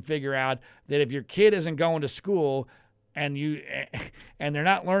morons can figure out that if your kid isn't going to school and they're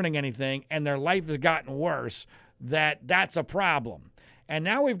not learning anything and their life has gotten worse, that's a problem. And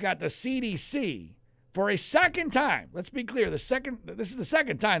now we've got the CDC for a second time. Let's be clear. This is the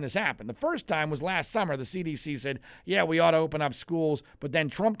second time this happened. The first time was last summer. The CDC said, yeah, we ought to open up schools. But then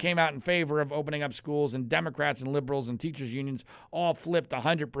Trump came out in favor of opening up schools, and Democrats and liberals and teachers unions all flipped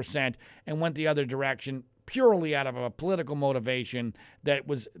 100% and went the other direction purely out of a political motivation that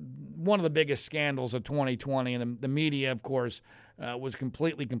was one of the biggest scandals of 2020. And the media, of course, was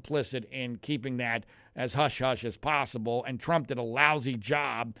completely complicit in keeping that as hush-hush as possible. And Trump did a lousy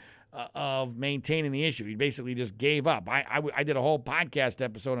job of maintaining the issue. He basically just gave up. I did a whole podcast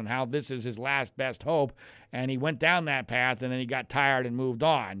episode on how this is his last best hope, and he went down that path, and then he got tired and moved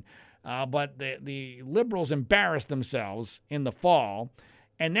on. But the liberals embarrassed themselves in the fall,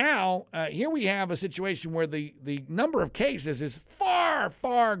 and now here we have a situation where the number of cases is far,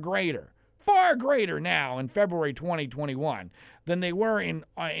 far greater now in February 2021 than they were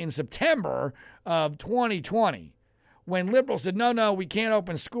in September of 2020. When liberals said, no, we can't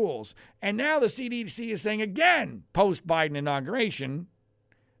open schools. And now the CDC is saying again, post-Biden inauguration,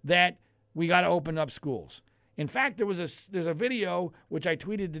 that we got to open up schools. In fact, there's a video, which I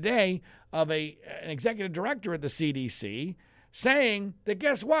tweeted today, of an executive director at the CDC saying that,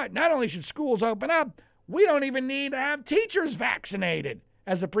 guess what? Not only should schools open up, we don't even need to have teachers vaccinated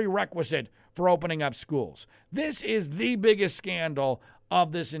as a prerequisite for opening up schools. This is the biggest scandal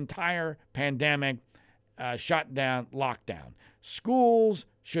of this entire pandemic shutdown, lockdown. Schools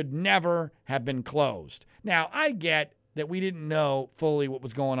should never have been closed. Now, I get that we didn't know fully what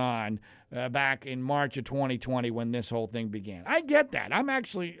was going on back in March of 2020 when this whole thing began. I get that.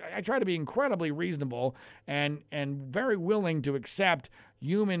 I try to be incredibly reasonable and very willing to accept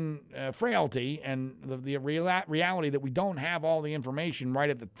human frailty and the reality that we don't have all the information right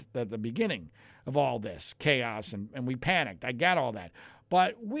at the beginning of all this chaos, and we panicked. I get all that.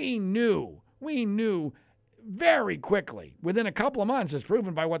 But we knew very quickly, within a couple of months, as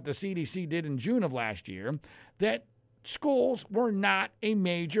proven by what the CDC did in June of last year, that schools were not a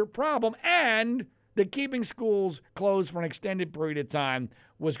major problem, and that keeping schools closed for an extended period of time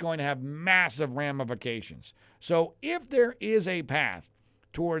was going to have massive ramifications. So if there is a path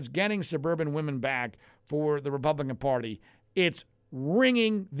towards getting suburban women back for the Republican Party, it's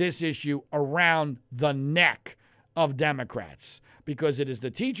wringing this issue around the neck of Democrats, because it is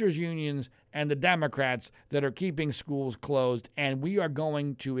the teachers' unions and the Democrats that are keeping schools closed, and we are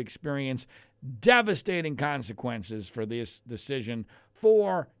going to experience devastating consequences for this decision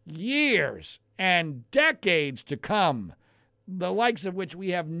for years and decades to come, the likes of which we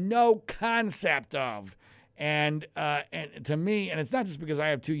have no concept of. And to me, and it's not just because I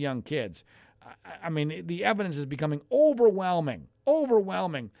have two young kids, I mean, the evidence is becoming overwhelming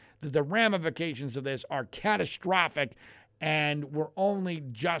that the ramifications of this are catastrophic, and we're only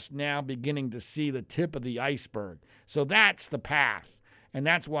just now beginning to see the tip of the iceberg. So that's the path. And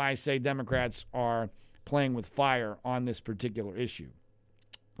that's why I say Democrats are playing with fire on this particular issue.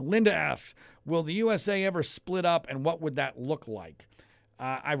 Linda asks, will the USA ever split up, and what would that look like?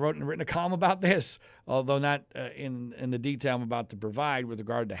 I've written a column about this, although not in the detail I'm about to provide with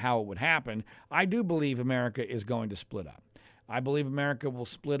regard to how it would happen. I do believe America is going to split up. I believe America will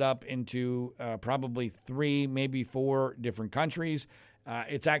split up into probably 3, maybe 4 different countries.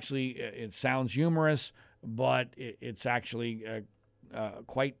 It sounds humorous, but it's actually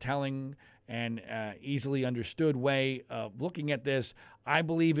quite telling and easily understood way of looking at this. I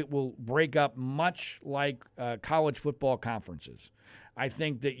believe it will break up much like college football conferences. I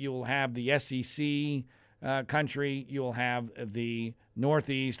think that you'll have the SEC country, you'll have the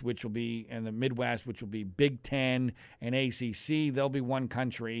Northeast, which will be, and the Midwest, which will be Big Ten and ACC. They'll be one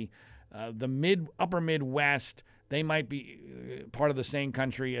country. The upper Midwest, they might be part of the same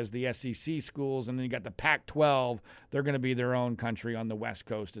country as the SEC schools, and then you got the Pac-12. They're going to be their own country on the West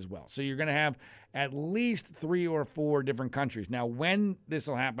Coast as well. So you're going to have at least 3 or 4 different countries. Now, when this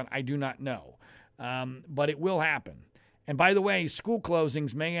will happen, I do not know, but it will happen. And by the way, school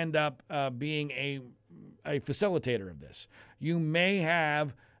closings may end up being a facilitator of this. You may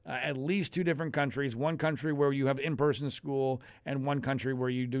have at least 2 different countries, one country where you have in-person school and one country where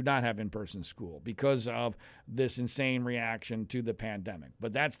you do not have in-person school because of this insane reaction to the pandemic.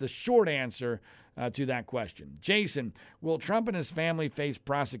 But that's the short answer to that question. Jason, will Trump and his family face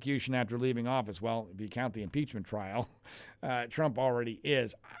prosecution after leaving office? Well, if you count the impeachment trial, Trump already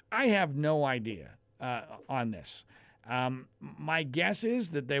is. I have no idea on this. My guess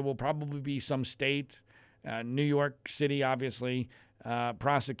is that there will probably be some state, New York City, obviously,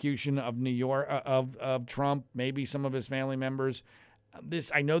 prosecution of New York of Trump, maybe some of his family members.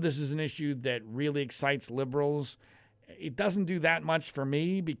 I know this is an issue that really excites liberals. It doesn't do that much for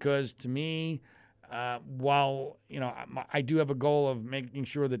me because, to me, while I do have a goal of making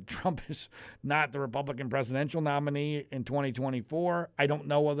sure that Trump is not the Republican presidential nominee in 2024, I don't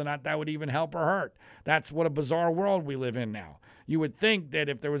know whether or not that would even help or hurt. That's what a bizarre world we live in now. You would think that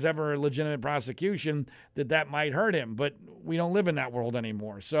if there was ever a legitimate prosecution, that might hurt him, but we don't live in that world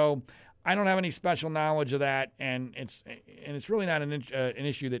anymore. So I don't have any special knowledge of that, and it's really not an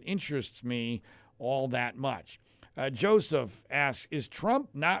issue that interests me all that much. Joseph asks, is Trump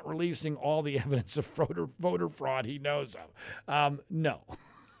not releasing all the evidence of voter fraud he knows of? No.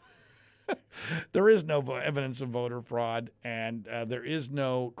 There is no evidence of voter fraud, and there is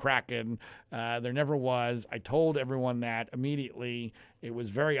no Kraken. There never was. I told everyone that immediately. It was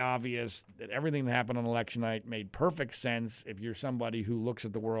very obvious that everything that happened on election night made perfect sense if you're somebody who looks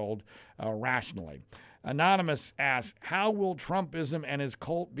at the world rationally. Anonymous asks, how will Trumpism and his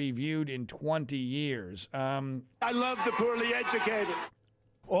cult be viewed in 20 years? I love the poorly educated.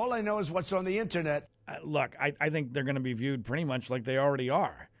 All I know is what's on the internet. Look, I think they're going to be viewed pretty much like they already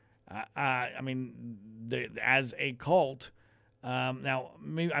are. As a cult. Now,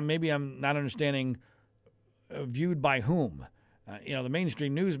 maybe I'm not understanding viewed by whom. The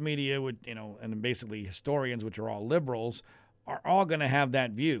mainstream news media would, and basically historians, which are all liberals, are all going to have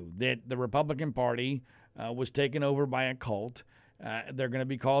that view that the Republican Party was taken over by a cult. They're going to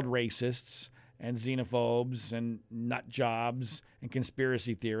be called racists and xenophobes and nut jobs and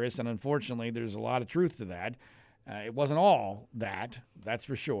conspiracy theorists. And unfortunately, there's a lot of truth to that. It wasn't all that's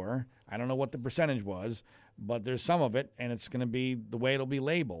for sure. I don't know what the percentage was, but there's some of it, and it's going to be the way it'll be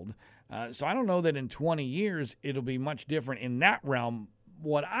labeled. So I don't know that in 20 years it'll be much different in that realm.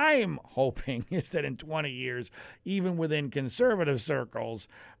 What I'm hoping is that in 20 years, even within conservative circles,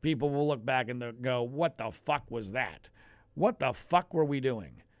 people will look back and they'll go, what the fuck was that? What the fuck were we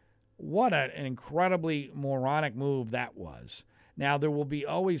doing? What an incredibly moronic move that was. Now, there will be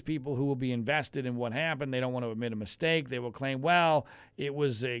always people who will be invested in what happened. They don't want to admit a mistake. They will claim, well, it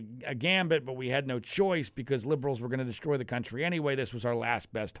was a gambit, but we had no choice because liberals were going to destroy the country anyway. This was our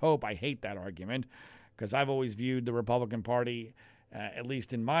last best hope. I hate that argument because I've always viewed the Republican Party, at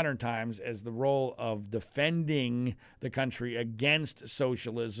least in modern times, as the role of defending the country against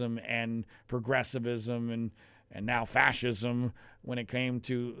socialism and progressivism and now fascism when it came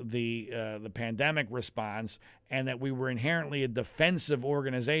to the pandemic response, and that we were inherently a defensive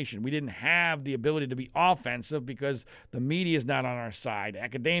organization. We didn't have the ability to be offensive because the media is not on our side,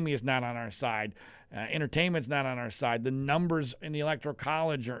 academia is not on our side, entertainment's not on our side, the numbers in the Electoral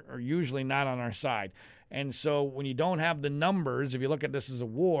College are usually not on our side. And so when you don't have the numbers, if you look at this as a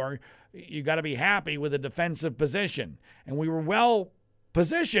war, you got to be happy with a defensive position. And we were well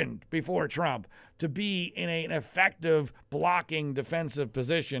positioned before Trump to be in an effective blocking defensive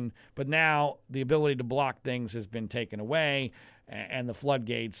position, but now the ability to block things has been taken away and the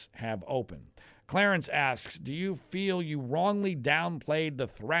floodgates have opened. Clarence asks, do you feel you wrongly downplayed the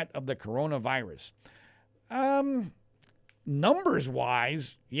threat of the coronavirus?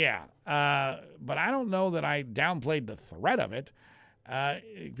 Numbers-wise, yeah, but I don't know that I downplayed the threat of it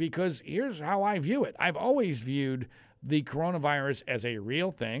because here's how I view it. I've always viewed the coronavirus as a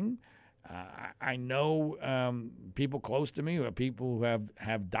real thing. I know people close to me, people who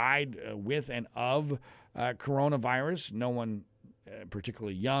have died with and of coronavirus. No one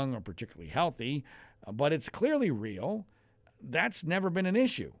particularly young or particularly healthy, but it's clearly real. That's never been an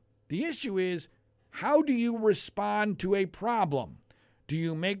issue. The issue is, how do you respond to a problem? Do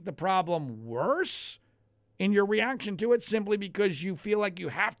you make the problem worse in your reaction to it simply because you feel like you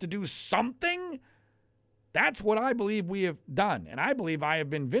have to do something? That's what I believe we have done, and I believe I have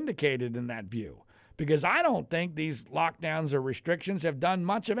been vindicated in that view because I don't think these lockdowns or restrictions have done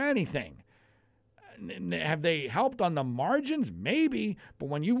much of anything. Have they helped on the margins? Maybe, but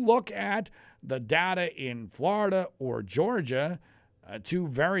when you look at the data in Florida or Georgia, two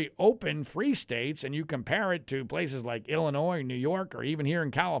very open free states, and you compare it to places like Illinois, New York, or even here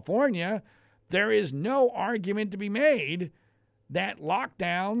in California, there is no argument to be made that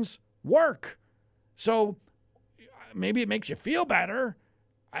lockdowns work. So maybe it makes you feel better.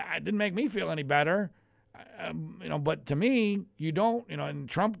 It didn't make me feel any better, but to me, you don't, and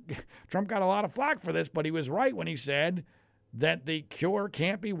Trump got a lot of flack for this, but he was right when he said that the cure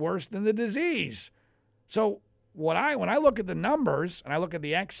can't be worse than the disease. So when I look at the numbers and I look at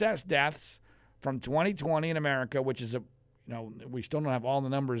the excess deaths from 2020 in America, which is we still don't have all the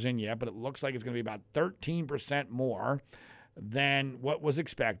numbers in yet, but it looks like it's going to be about 13% more than what was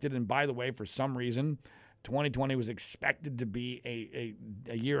expected. And by the way, for some reason, 2020 was expected to be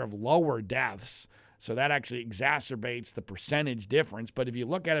a year of lower deaths. So that actually exacerbates the percentage difference. But if you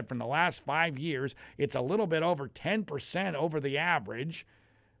look at it from the last 5 years, it's a little bit over 10% over the average.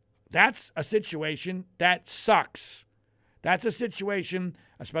 That's a situation that sucks. That's a situation,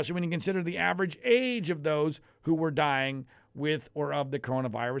 especially when you consider the average age of those who were dying with or of the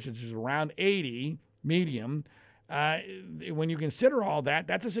coronavirus, which is around 80, medium. When you consider all that,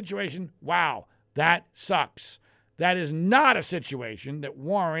 that's a situation, wow, that sucks. That is not a situation that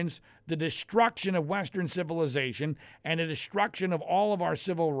warrants the destruction of Western civilization and the destruction of all of our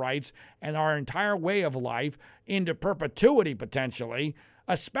civil rights and our entire way of life into perpetuity, potentially,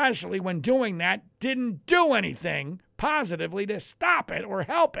 especially when doing that didn't do anything positively to stop it or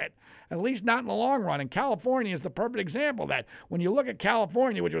help it, at least not in the long run. And California is the perfect example of that. When you look at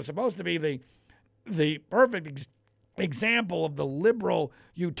California, which was supposed to be the perfect example of the liberal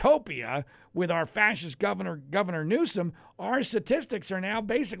utopia with our fascist Governor Newsom, our statistics are now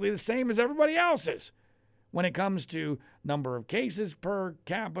basically the same as everybody else's when it comes to number of cases per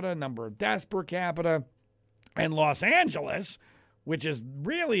capita, number of deaths per capita. And Los Angeles, which is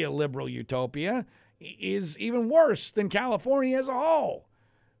really a liberal utopia, is even worse than California as a whole.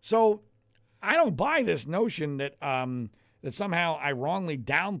 So I don't buy this notion that that somehow I wrongly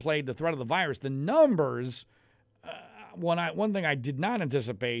downplayed the threat of the virus. The numbers, one thing I did not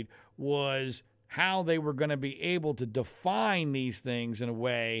anticipate was how they were going to be able to define these things in a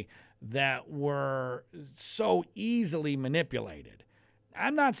way that were so easily manipulated.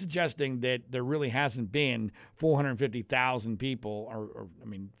 I'm not suggesting that there really hasn't been 450,000 people,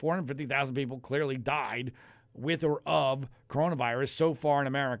 450,000 people clearly died with or of coronavirus so far in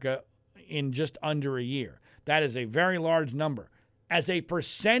America in just under a year. That is a very large number. As a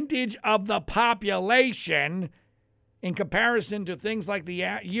percentage of the population, in comparison to things like the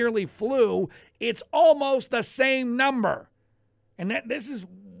yearly flu, it's almost the same number. And this is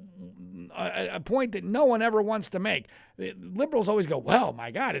a point that no one ever wants to make. Liberals always go, well,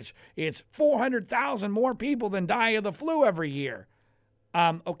 my God, it's 400,000 more people than die of the flu every year.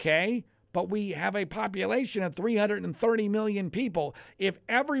 Okay, but we have a population of 330 million people. If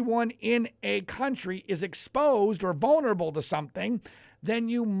everyone in a country is exposed or vulnerable to something, then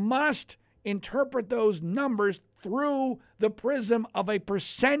you must interpret those numbers through the prism of a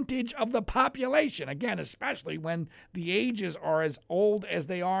percentage of the population. Again, especially when the ages are as old as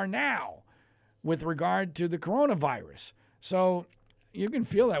they are now with regard to the coronavirus. So you can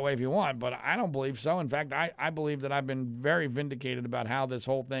feel that way if you want, but I don't believe so. In fact, I believe that I've been very vindicated about how this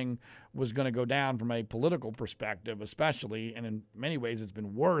whole thing was going to go down from a political perspective, especially, and in many ways it's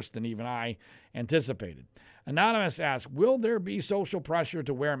been worse than even I anticipated. Anonymous asks, will there be social pressure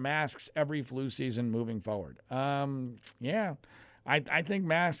to wear masks every flu season moving forward? Yeah, I think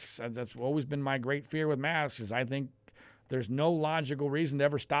masks, that's always been my great fear with masks, is I think there's no logical reason to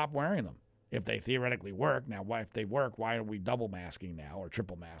ever stop wearing them. If they theoretically work. Now, if they work, why are we double masking now or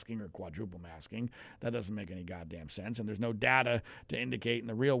triple masking or quadruple masking? That doesn't make any goddamn sense. And there's no data to indicate in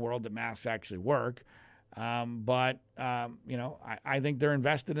the real world that masks actually work. But I think they're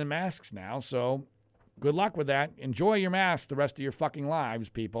invested in masks now. So good luck with that. Enjoy your masks the rest of your fucking lives,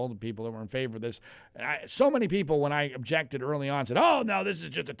 people, the people that were in favor of this. So many people, when I objected early on, said, oh, no, this is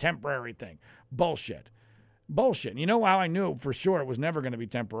just a temporary thing. Bullshit. And you know how I knew for sure it was never going to be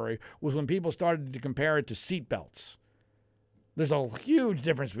temporary was when people started to compare it to seatbelts. There's a huge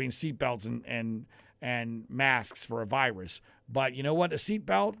difference between seatbelts and masks for a virus. But you know what a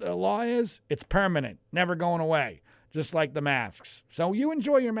seatbelt law is? It's permanent, never going away, just like the masks. So you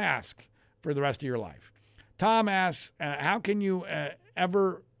enjoy your mask for the rest of your life. Tom asks, how can you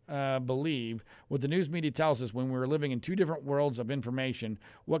ever believe what the news media tells us when we're living in two different worlds of information?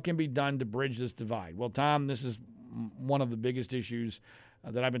 What can be done to bridge this divide? Well, Tom, this is one of the biggest issues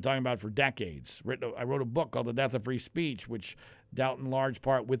that I've been talking about for decades. I wrote a book called The Death of Free Speech, which dealt in large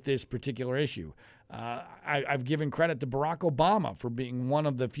part with this particular issue. I've given credit to Barack Obama for being one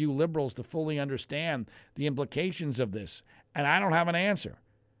of the few liberals to fully understand the implications of this, and I don't have an answer.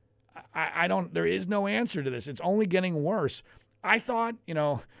 There is no answer to this. It's only getting worse. I thought,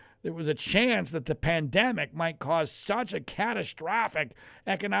 there was a chance that the pandemic might cause such a catastrophic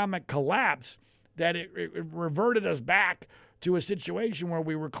economic collapse that it reverted us back to a situation where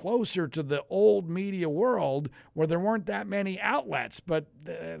we were closer to the old media world where there weren't that many outlets. But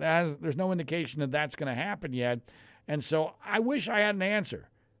there's no indication that that's going to happen yet. And so I wish I had an answer.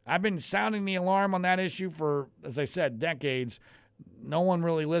 I've been sounding the alarm on that issue for, as I said, decades. No one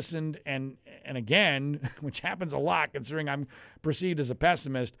really listened, and again, which happens a lot considering I'm perceived as a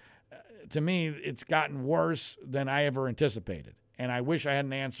pessimist, to me, it's gotten worse than I ever anticipated. And I wish I had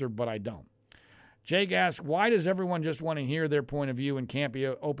an answer, but I don't. Jake asks, why does everyone just want to hear their point of view and can't be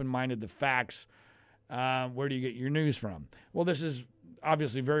open-minded to facts? Where do you get your news from? Well, this is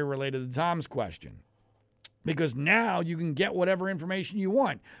obviously very related to Tom's question. Because now you can get whatever information you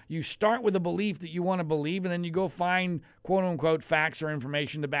want. You start with a belief that you want to believe, and then you go find quote-unquote facts or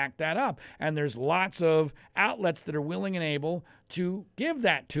information to back that up. And there's lots of outlets that are willing and able to give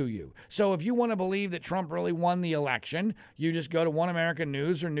that to you. So if you want to believe that Trump really won the election, you just go to One American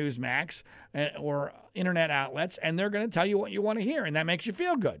News or Newsmax or internet outlets, and they're going to tell you what you want to hear, and that makes you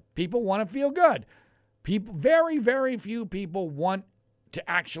feel good. People want to feel good. Very, very few people want to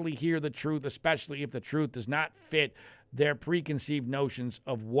actually hear the truth, especially if the truth does not fit their preconceived notions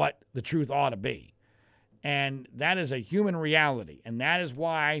of what the truth ought to be. And that is a human reality. And that is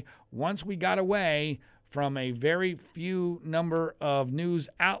why once we got away from a very few number of news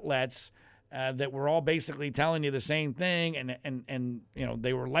outlets that were all basically telling you the same thing, and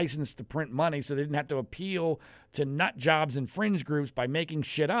they were licensed to print money, so they didn't have to appeal to nut jobs and fringe groups by making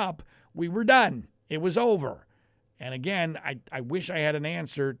shit up, we were done. It was over. And again, I wish I had an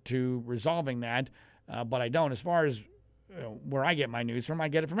answer to resolving that, but I don't. As far as where I get my news from, I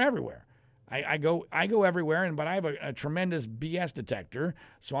get it from everywhere. I go everywhere, but I have a tremendous BS detector,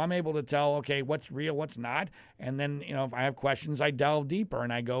 so I'm able to tell, okay, what's real, what's not, and then if I have questions, I delve deeper,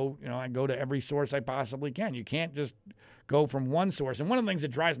 and I go to every source I possibly can. You can't just go from one source. And one of the things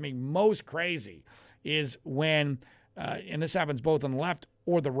that drives me most crazy is when, and this happens both on the left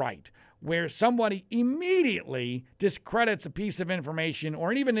or the right, where somebody immediately discredits a piece of information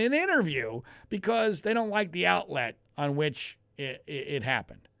or even an interview because they don't like the outlet on which it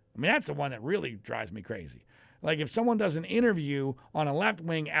happened. I mean, that's the one that really drives me crazy. Like if someone does an interview on a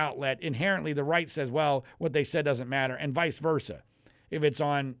left-wing outlet, inherently the right says, well, what they said doesn't matter, and vice versa if it's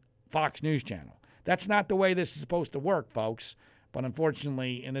on Fox News Channel. That's not the way this is supposed to work, folks. But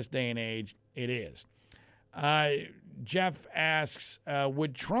unfortunately, in this day and age, it is. Jeff asks,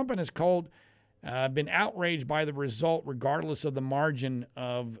 would Trump and his cult been outraged by the result regardless of the margin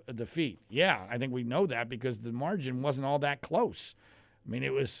of defeat? Yeah, I think we know that because the margin wasn't all that close. I mean,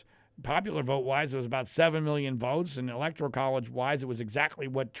 it was popular vote-wise, it was about 7 million votes, and electoral college-wise, it was exactly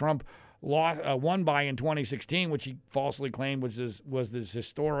what Trump won by in 2016, which he falsely claimed was this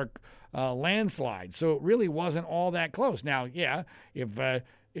historic landslide. So it really wasn't all that close. Now, yeah,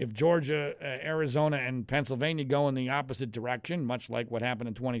 if Georgia, Arizona, and Pennsylvania go in the opposite direction, much like what happened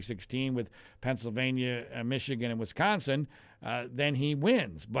in 2016 with Pennsylvania, Michigan, and Wisconsin, then he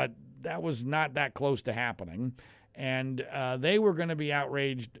wins. But that was not that close to happening. And they were going to be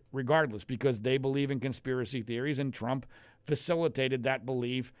outraged regardless because they believe in conspiracy theories, and Trump facilitated that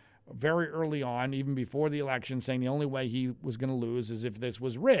belief very early on, even before the election, saying the only way he was going to lose is if this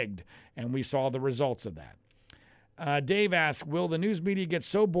was rigged. And we saw the results of that. Dave asks, will the news media get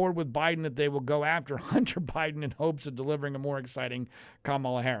so bored with Biden that they will go after Hunter Biden in hopes of delivering a more exciting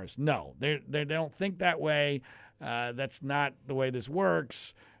Kamala Harris? No, they don't think that way. That's not the way this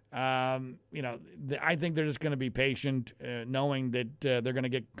works. I think they're just going to be patient, knowing that they're going to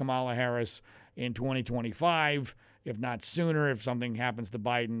get Kamala Harris in 2025, if not sooner, if something happens to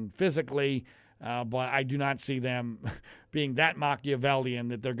Biden physically. But I do not see them being that Machiavellian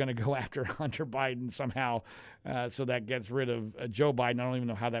that they're going to go after Hunter Biden somehow, so that gets rid of Joe Biden. I don't even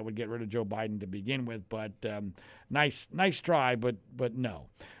know how that would get rid of Joe Biden to begin with, but nice try, but no.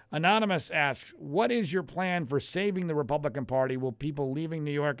 Anonymous asks, what is your plan for saving the Republican Party? Will people leaving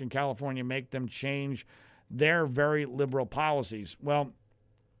New York and California make them change their very liberal policies? Well,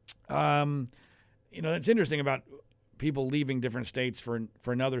 it's interesting about people leaving different states for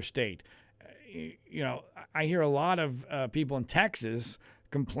another state. I hear a lot of people in Texas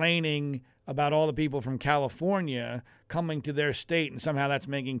complaining about all the people from California coming to their state, and somehow that's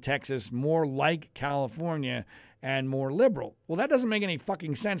making Texas more like California and more liberal. Well, that doesn't make any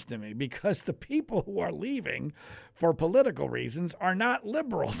fucking sense to me because the people who are leaving for political reasons are not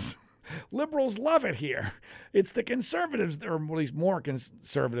liberals. Liberals love it here. It's the conservatives, or at least more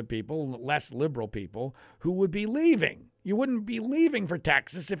conservative people, less liberal people, who would be leaving. You wouldn't be leaving for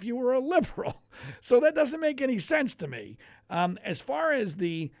Texas if you were a liberal. So that doesn't make any sense to me. As far as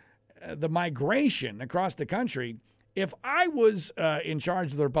the migration across the country, if I was in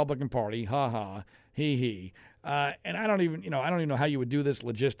charge of the Republican Party, he, and I don't even know how you would do this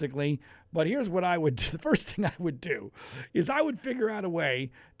logistically, but here's what I would do. The first thing I would do is I would figure out a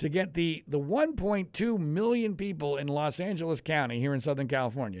way to get the 1.2 million people in Los Angeles County here in Southern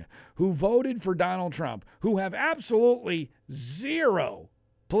California who voted for Donald Trump, who have absolutely zero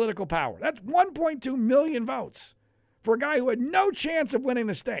political power. That's 1.2 million votes for a guy who had no chance of winning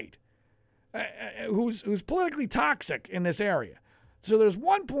the state, who's politically toxic in this area. So there's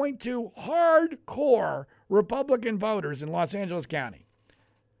 1.2 hardcore Republican voters in Los Angeles County.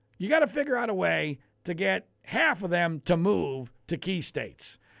 You got to figure out a way to get half of them to move to key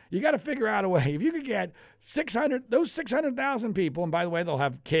states. You got to figure out a way. If you could get 600,000 people, and by the way, they'll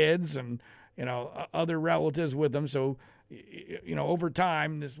have kids and other relatives with them, so over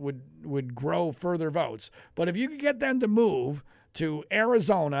time this would grow further votes. But if you could get them to move to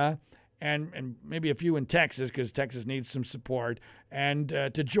Arizona and maybe a few in Texas, because Texas needs some support, and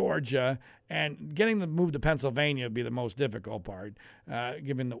to Georgia, and getting them to move to Pennsylvania would be the most difficult part,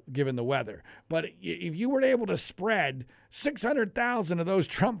 given the weather. But if you were able to spread 600,000 of those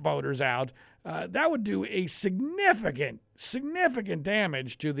Trump voters out, that would do a significant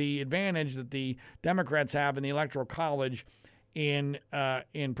damage to the advantage that the Democrats have in the Electoral College in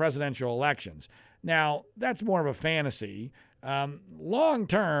presidential elections. Now, that's more of a fantasy. Long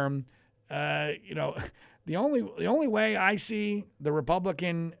term, the only way I see the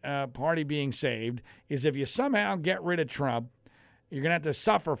Republican Party being saved is if you somehow get rid of Trump. You're going to have to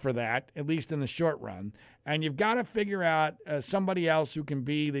suffer for that, at least in the short run. And you've got to figure out somebody else who can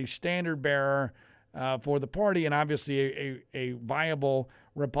be the standard bearer for the party and obviously a viable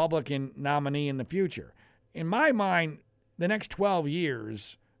Republican nominee in the future. In my mind, the next 12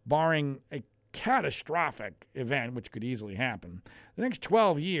 years, barring a catastrophic event, which could easily happen, the next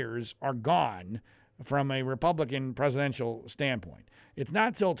 12 years are gone from a Republican presidential standpoint. It's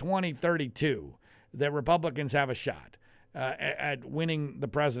not till 2032 that Republicans have a shot at winning the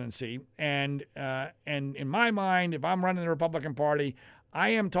presidency. And in my mind, if I'm running the Republican Party, I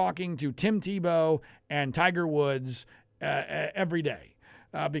am talking to Tim Tebow and Tiger Woods every day.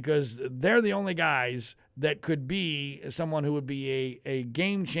 because they're the only guys that could be someone who would be a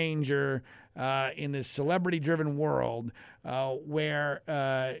game changer in this celebrity-driven world where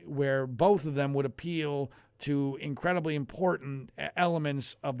both of them would appeal to incredibly important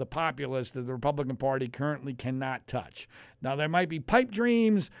elements of the populace that the Republican Party currently cannot touch. Now, there might be pipe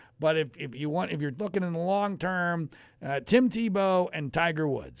dreams, but if you're looking in the long term, Tim Tebow and Tiger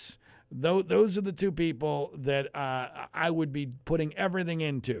Woods, those are the two people that I would be putting everything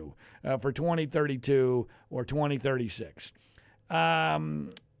into for 2032 or 2036.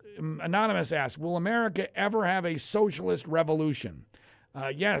 Anonymous asks, will America ever have a socialist revolution?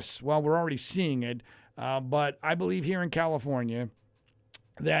 Yes, well, we're already seeing it. But I believe here in California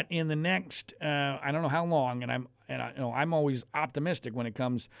that in the next, I don't know how long, and I'm always optimistic when it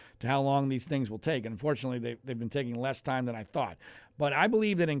comes to how long these things will take. And unfortunately, they've been taking less time than I thought. But I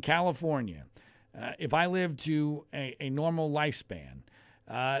believe that in California, if I live to a normal lifespan,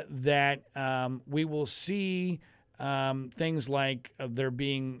 that we will see things like there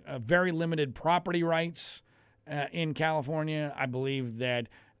being very limited property rights in California. I believe that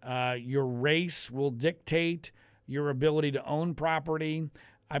your race will dictate your ability to own property.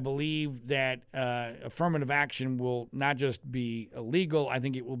 I believe that affirmative action will not just be illegal. I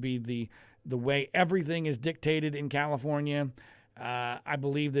think it will be the way everything is dictated in California. I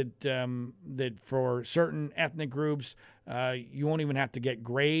believe that for certain ethnic groups, you won't even have to get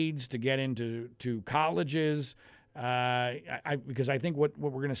grades to get into colleges. Because I think what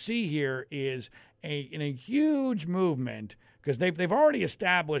we're going to see here is a huge movement, because they've already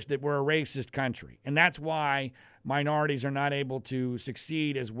established that we're a racist country, and that's why minorities are not able to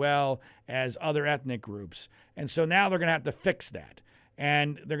succeed as well as other ethnic groups. And so now they're going to have to fix that,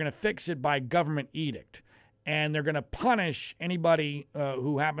 and they're going to fix it by government edict, and they're going to punish anybody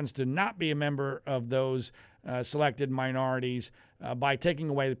who happens to not be a member of those selected minorities by taking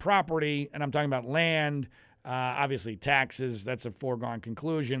away the property, and I'm talking about land, obviously taxes. That's a foregone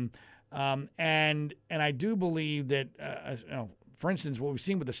conclusion. And I do believe that, for instance, what we've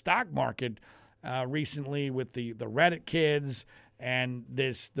seen with the stock market recently with the Reddit kids and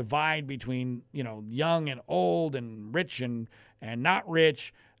this divide between, young and old and rich and not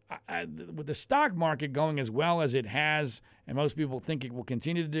rich, with the stock market going as well as it has, and most people think it will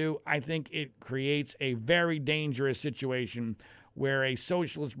continue to do, I think it creates a very dangerous situation where a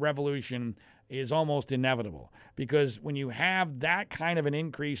socialist revolution is almost inevitable, because when you have that kind of an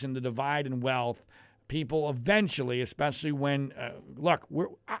increase in the divide in wealth, people eventually, especially when,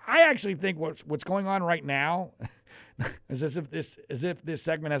 I actually think what's going on right now, as if this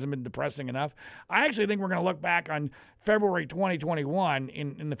segment hasn't been depressing enough, I actually think we're going to look back on February 2021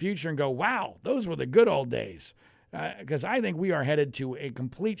 in the future and go, wow, those were the good old days, because I think we are headed to a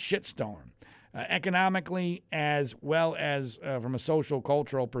complete shitstorm. Economically as well as from a social,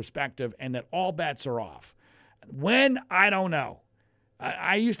 cultural perspective, and that all bets are off. When? I don't know.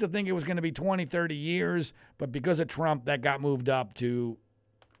 I used to think it was going to be 20, 30 years, but because of Trump, that got moved up to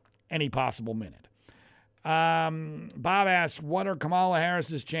any possible minute. Bob asked, what are Kamala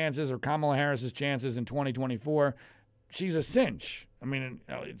Harris's chances in 2024? She's a cinch. I mean,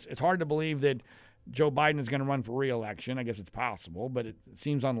 it's hard to believe that Joe Biden is going to run for re-election. I guess it's possible, but it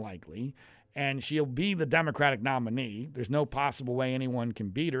seems unlikely. And she'll be the Democratic nominee. There's no possible way anyone can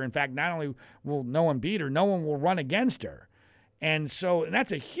beat her. In fact, not only will no one beat her, no one will run against her. And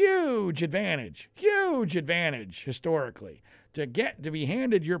that's a huge advantage historically, to be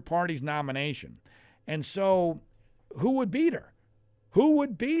handed your party's nomination. And so who would beat her?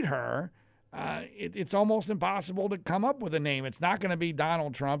 It's almost impossible to come up with a name. It's not going to be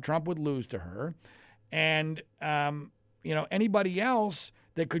Donald Trump. Trump would lose to her. And, anybody else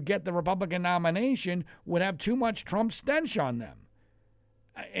that could get the Republican nomination would have too much Trump stench on them.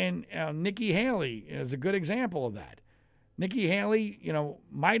 And Nikki Haley is a good example of that. Nikki Haley,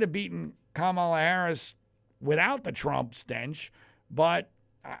 might have beaten Kamala Harris without the Trump stench, but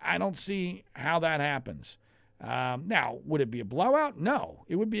I don't see how that happens. Now, would it be a blowout? No,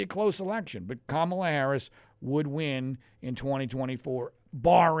 it would be a close election, but Kamala Harris would win in 2024,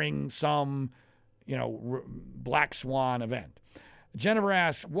 barring some, black swan event. Jennifer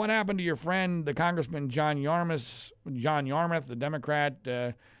asks, what happened to your friend, the Congressman John Yarmouth, the Democrat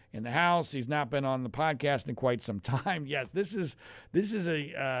in the House? He's not been on the podcast in quite some time. Yes, this is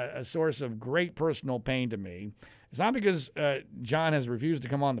a source of great personal pain to me. It's not because John has refused to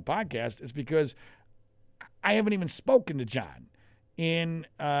come on the podcast. It's because I haven't even spoken to John in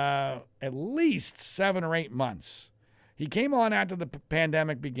at least 7 or 8 months. He came on after the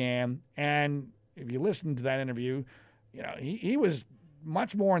pandemic began, and if you listen to that interview, he was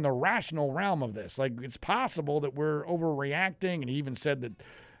much more in the rational realm of this. Like, it's possible that we're overreacting, and he even said that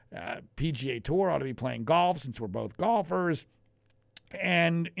PGA Tour ought to be playing golf since we're both golfers.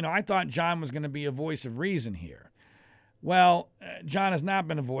 And, I thought John was going to be a voice of reason here. Well, John has not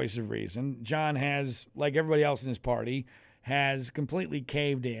been a voice of reason. John has, like everybody else in his party, has completely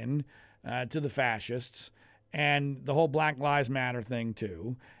caved in to the fascists and the whole Black Lives Matter thing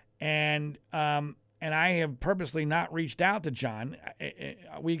too. And I have purposely not reached out to John.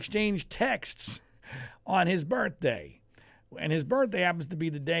 We exchanged texts on his birthday. And his birthday happens to be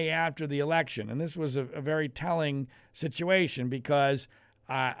the day after the election. And this was a very telling situation because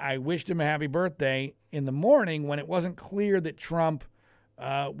I wished him a happy birthday in the morning when it wasn't clear that Trump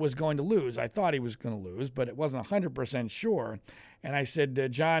was going to lose. I thought he was going to lose, but it wasn't 100% sure. And I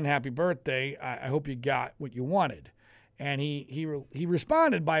said, John, happy birthday. I hope you got what you wanted. And he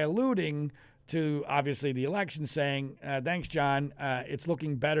responded by alluding to, obviously, the election, saying, thanks, John. It's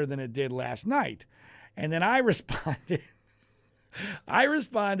looking better than it did last night. And then I responded,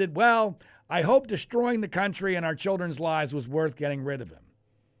 well, I hope destroying the country and our children's lives was worth getting rid of him.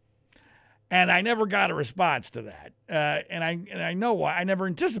 And I never got a response to that. And I know why. I never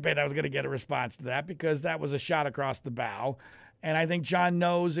anticipated I was going to get a response to that because that was a shot across the bow. And I think John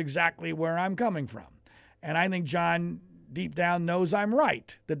knows exactly where I'm coming from. And I think John, deep down, knows I'm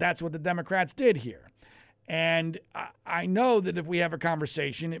right, that that's what the Democrats did here. And I know that if we have a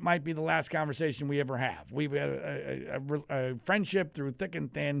conversation, it might be the last conversation we ever have. We've had a friendship through thick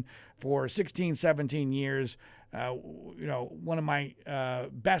and thin for 16, 17 years. One of my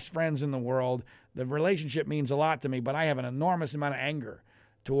best friends in the world. The relationship means a lot to me, but I have an enormous amount of anger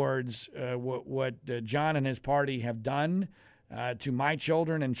towards what John and his party have done to my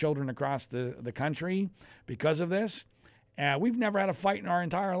children and children across the country because of this. We've never had a fight in our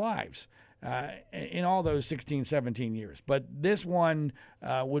entire lives. In all those 16, 17 years. But this one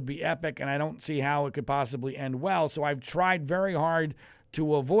would be epic, and I don't see how it could possibly end well. So I've tried very hard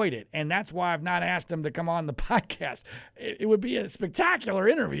to avoid it. And that's why I've not asked him to come on the podcast. It would be a spectacular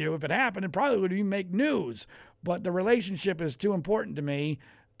interview if it happened. It probably would even make news. But the relationship is too important to me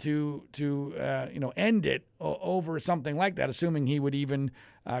to end it over something like that, assuming he would even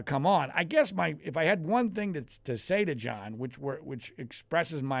come on. I guess if I had one thing to say to John, which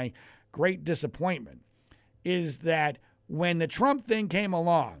expresses my great disappointment, is that when the Trump thing came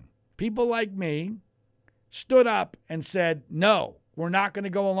along, people like me stood up and said, no, we're not going to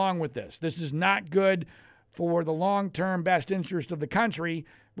go along with this. This is not good for the long-term best interest of the country,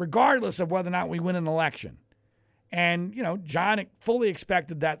 regardless of whether or not we win an election. And, John fully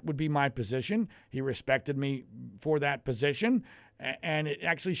expected that would be my position. He respected me for that position, and it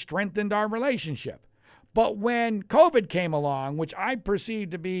actually strengthened our relationship. But when COVID came along, which I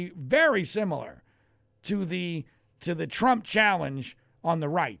perceived to be very similar to the Trump challenge on the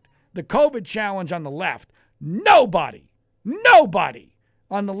right, the COVID challenge on the left, nobody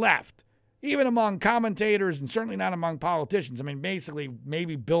on the left, even among commentators and certainly not among politicians. I mean, basically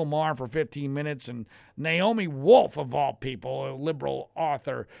maybe Bill Maher for 15 minutes and Naomi Wolf, of all people, a liberal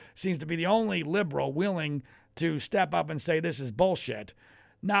author, seems to be the only liberal willing to step up and say this is bullshit.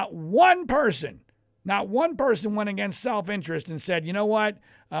 Not one person went against self-interest and said, you know what,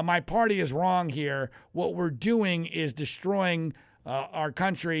 my party is wrong here. What we're doing is destroying our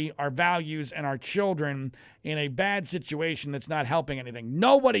country, our values, and our children in a bad situation that's not helping anything.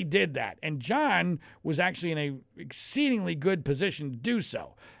 Nobody did that. And John was actually in an exceedingly good position to do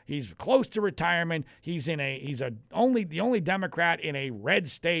so. He's close to retirement. He's the only Democrat in a red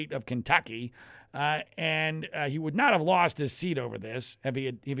state of Kentucky. And he would not have lost his seat over this if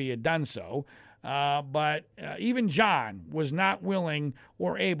he had done so. But even John was not willing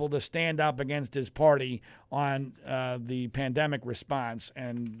or able to stand up against his party on the pandemic response,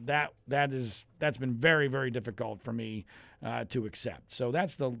 and that's been very, very difficult for me to accept. So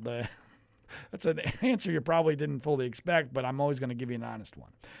that's that's an answer you probably didn't fully expect, but I'm always going to give you an honest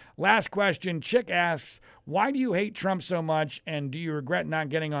one. Last question. Chick asks, why do you hate Trump so much, and do you regret not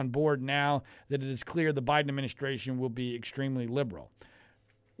getting on board now that it is clear the Biden administration will be extremely liberal?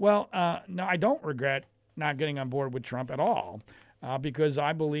 Well, no, I don't regret not getting on board with Trump at all because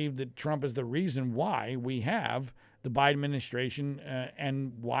I believe that Trump is the reason why we have the Biden administration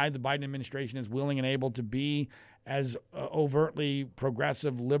and why the Biden administration is willing and able to be as overtly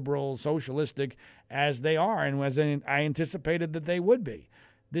progressive, liberal, socialistic as they are and as I anticipated that they would be.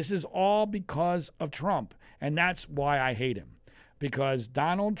 This is all because of Trump, and that's why I hate him, because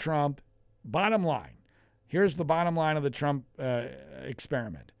Donald Trump, bottom line, here's the bottom line of the Trump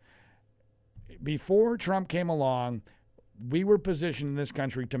experiment. Before Trump came along, we were positioned in this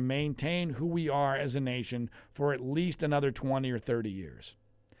country to maintain who we are as a nation for at least another 20 or 30 years.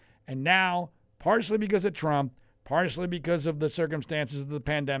 And now, partially because of Trump, partially because of the circumstances of the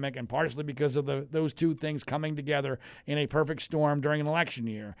pandemic, and partially because of those two things coming together in a perfect storm during an election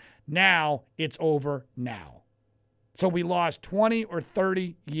year, now it's over now. So we lost 20 or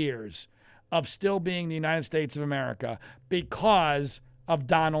 30 years of still being the United States of America because of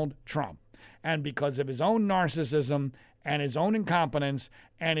Donald Trump and because of his own narcissism and his own incompetence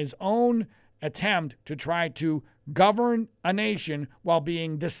and his own attempt to try to govern a nation while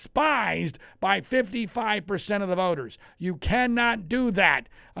being despised by 55% of the voters. You cannot do that,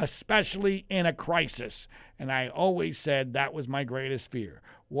 especially in a crisis. And I always said that was my greatest fear.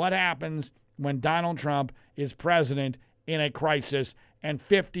 What happens when Donald Trump is president in a crisis and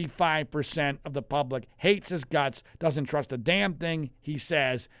 55% of the public hates his guts, doesn't trust a damn thing he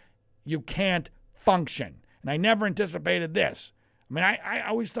says? You can't function. And I never anticipated this. I mean, I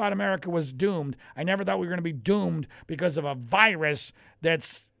always thought America was doomed. I never thought we were going to be doomed because of a virus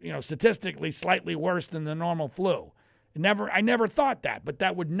that's, statistically slightly worse than the normal flu. I never thought that, but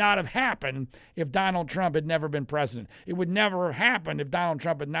that would not have happened if Donald Trump had never been president. It would never have happened if Donald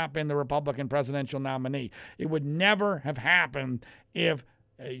Trump had not been the Republican presidential nominee. It would never have happened if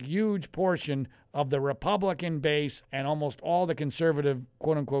a huge portion of the Republican base and almost all the conservative,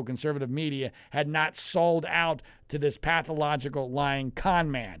 quote-unquote conservative media had not sold out to this pathological lying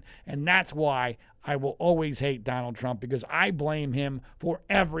con man. And that's why I will always hate Donald Trump, because I blame him for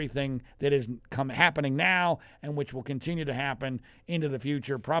everything that is happening now and which will continue to happen into the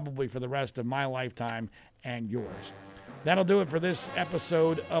future, probably for the rest of my lifetime and yours. That'll do it for this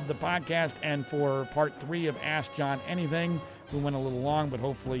episode of the podcast and for part 3 of Ask John Anything. We went a little long, but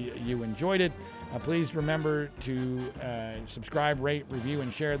hopefully you enjoyed it. Please remember to subscribe, rate, review,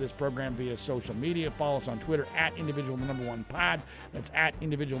 and share this program via social media. Follow us on Twitter at individual1pod. That's at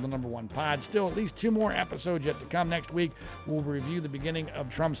individual1pod. Still at least 2 more episodes yet to come. Next week, we'll review the beginning of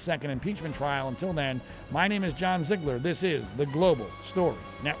Trump's second impeachment trial. Until then, my name is John Ziegler. This is the Global Story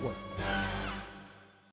Network.